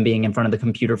myself and being in front of the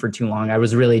computer for too long. I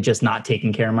was really just not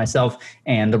taking care of myself.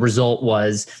 And the result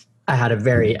was I had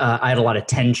a lot of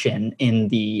tension in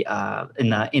the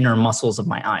inner muscles of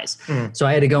my eyes. So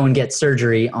I had to go and get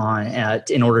surgery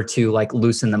in order to like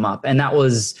loosen them up. And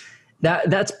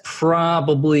that's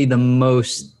probably the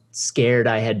most scared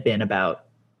I had been about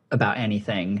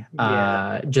anything.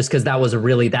 Just cause that was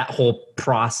that whole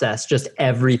process, just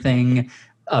everything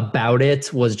about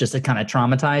it was just a kind of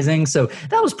traumatizing. So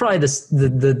that was probably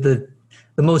the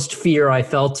most fear I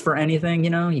felt for anything.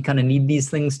 You kind of need these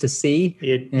things to see,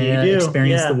 you do.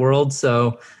 Experience the world.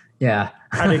 So yeah.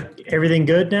 Everything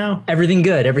good now? Everything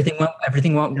good.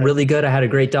 Everything went really good. I had a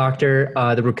great doctor.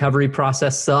 The recovery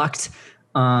process sucked.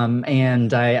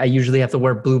 And I usually have to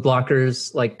wear blue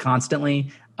blockers like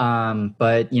constantly.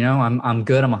 But I'm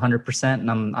good. I'm 100%, and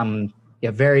I'm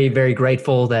very, very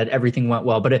grateful that everything went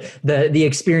well. But the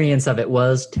experience of it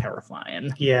was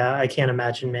terrifying. Yeah, I can't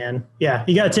imagine, man. Yeah,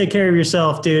 you got to take care of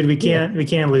yourself, dude. We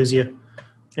can't lose you.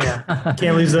 Yeah,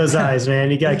 can't lose those eyes, man.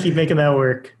 You got to keep making that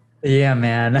work. Yeah,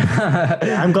 man.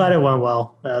 Yeah, I'm glad it went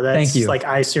well. Thank you. Like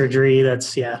eye surgery.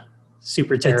 That's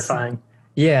super terrifying.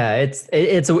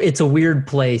 It's a weird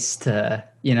place to,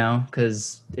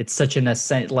 because it's such an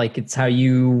ascent. Like it's how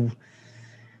you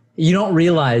don't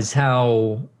realize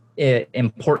how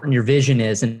important your vision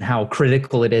is and how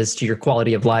critical it is to your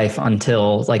quality of life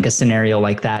until like a scenario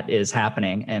like that is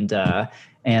happening. And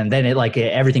then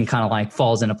everything kind of like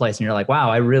falls into place and you're like, wow,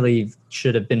 I really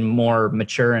should have been more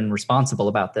mature and responsible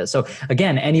about this. So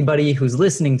again, anybody who's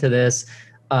listening to this,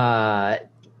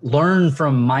 learn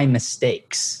from my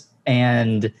mistakes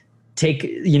and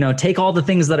take all the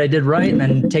things that I did right and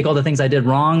then take all the things I did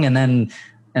wrong and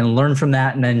learn from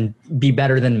that and then be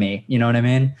better than me. You know what I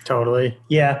mean? Totally.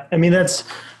 Yeah. I mean, that's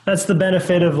the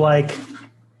benefit of like,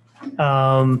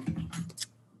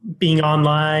 being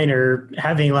online or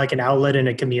having like an outlet in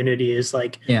a community is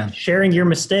like sharing your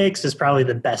mistakes is probably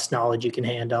the best knowledge you can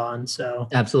hand on. So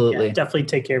absolutely. Definitely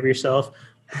take care of yourself.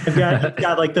 I've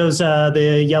got like those,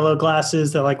 the yellow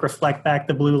glasses that like reflect back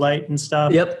the blue light and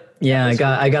stuff. Yep. Yeah.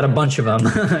 I got a bunch of them.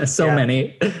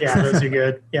 Many. Yeah. Those are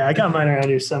good. Yeah. I got mine around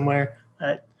here somewhere.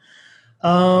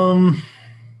 Do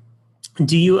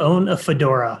you own a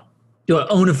fedora? Do I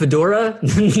own a fedora?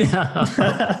 No.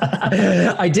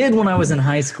 I did when I was in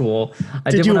high school.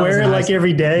 Did you wear it like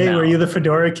every day? No. Were you the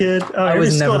fedora kid? Oh, I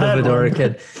was never the fedora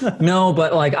kid. No,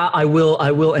 but like I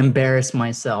will embarrass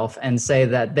myself and say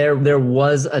that there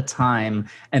was a time,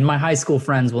 and my high school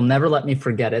friends will never let me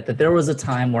forget it, that there was a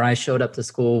time where I showed up to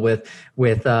school with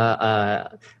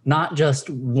not just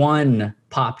one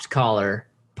popped collar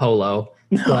polo,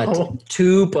 but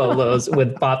 2 polos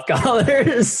with pop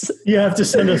collars. You have to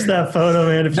send us that photo,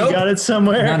 man, if you got it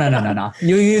somewhere. No.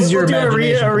 You use your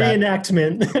imagination. A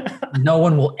reenactment. No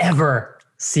one will ever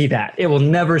see that. It will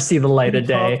never see the light of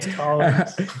day.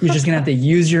 You're just going to have to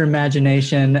use your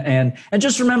imagination and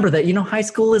just remember that, high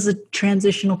school is a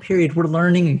transitional period. We're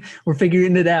learning, we're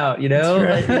figuring it out, That's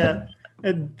right, yeah.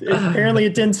 Apparently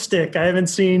it didn't stick. I haven't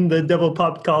seen the double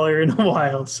popped collar in a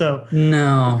while, so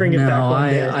bring it back one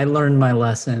day. I learned my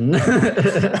lesson.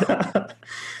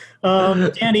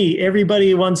 Danny,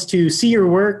 everybody wants to see your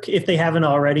work if they haven't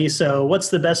already. So what's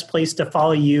the best place to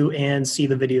follow you and see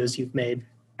the videos you've made?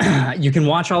 You can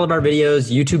watch all of our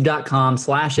videos,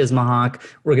 youtube.com/Ismahawk.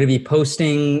 We're going to be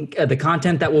posting the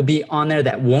content that will be on there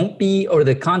that won't be, or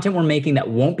the content we're making that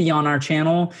won't be on our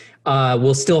channel.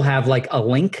 We'll still have like a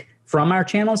link from our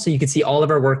channel, so you can see all of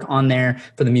our work on there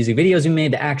for the music videos we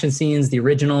made, the action scenes, the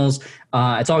originals.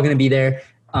 It's all going to be there.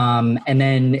 And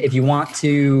then if you want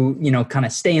to, kind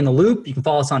of stay in the loop, you can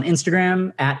follow us on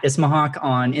Instagram at Ismahawk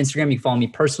on Instagram. You can follow me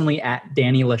personally at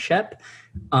Danny Lachep.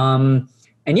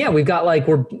 And yeah, we've got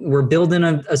we're building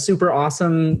a super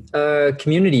awesome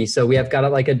community. So we have got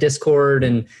a Discord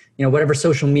and, whatever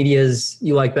social medias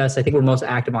you like best. I think we're most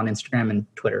active on Instagram and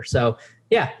Twitter. So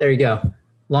yeah, there you go.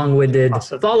 Long-winded.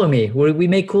 Awesome. Follow me. We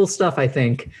make cool stuff, I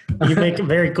think. You make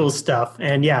very cool stuff.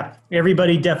 And yeah,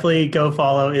 everybody definitely go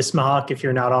follow Ismahawk if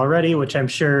you're not already, which I'm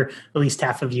sure at least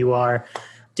half of you are.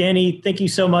 Danny, thank you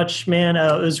so much, man.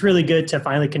 It was really good to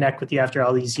finally connect with you after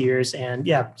all these years. And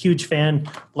yeah, huge fan.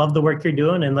 Love the work you're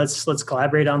doing. And let's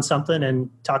collaborate on something and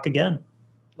talk again.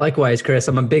 Likewise, Chris.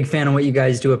 I'm a big fan of what you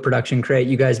guys do at Production Crate.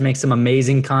 You guys make some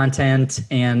amazing content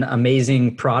and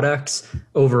amazing products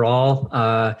overall.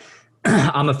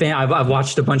 I'm a fan. I've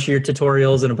watched a bunch of your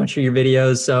tutorials and a bunch of your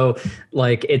videos. So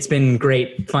it's been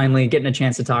great finally getting a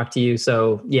chance to talk to you.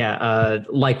 So yeah,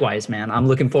 likewise, man. I'm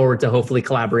looking forward to hopefully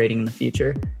collaborating in the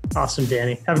future. Awesome,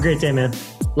 Danny. Have a great day, man.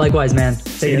 Likewise, man.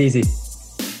 Take it easy.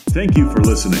 Thank you for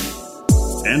listening.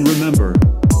 And remember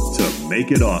to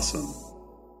make it awesome.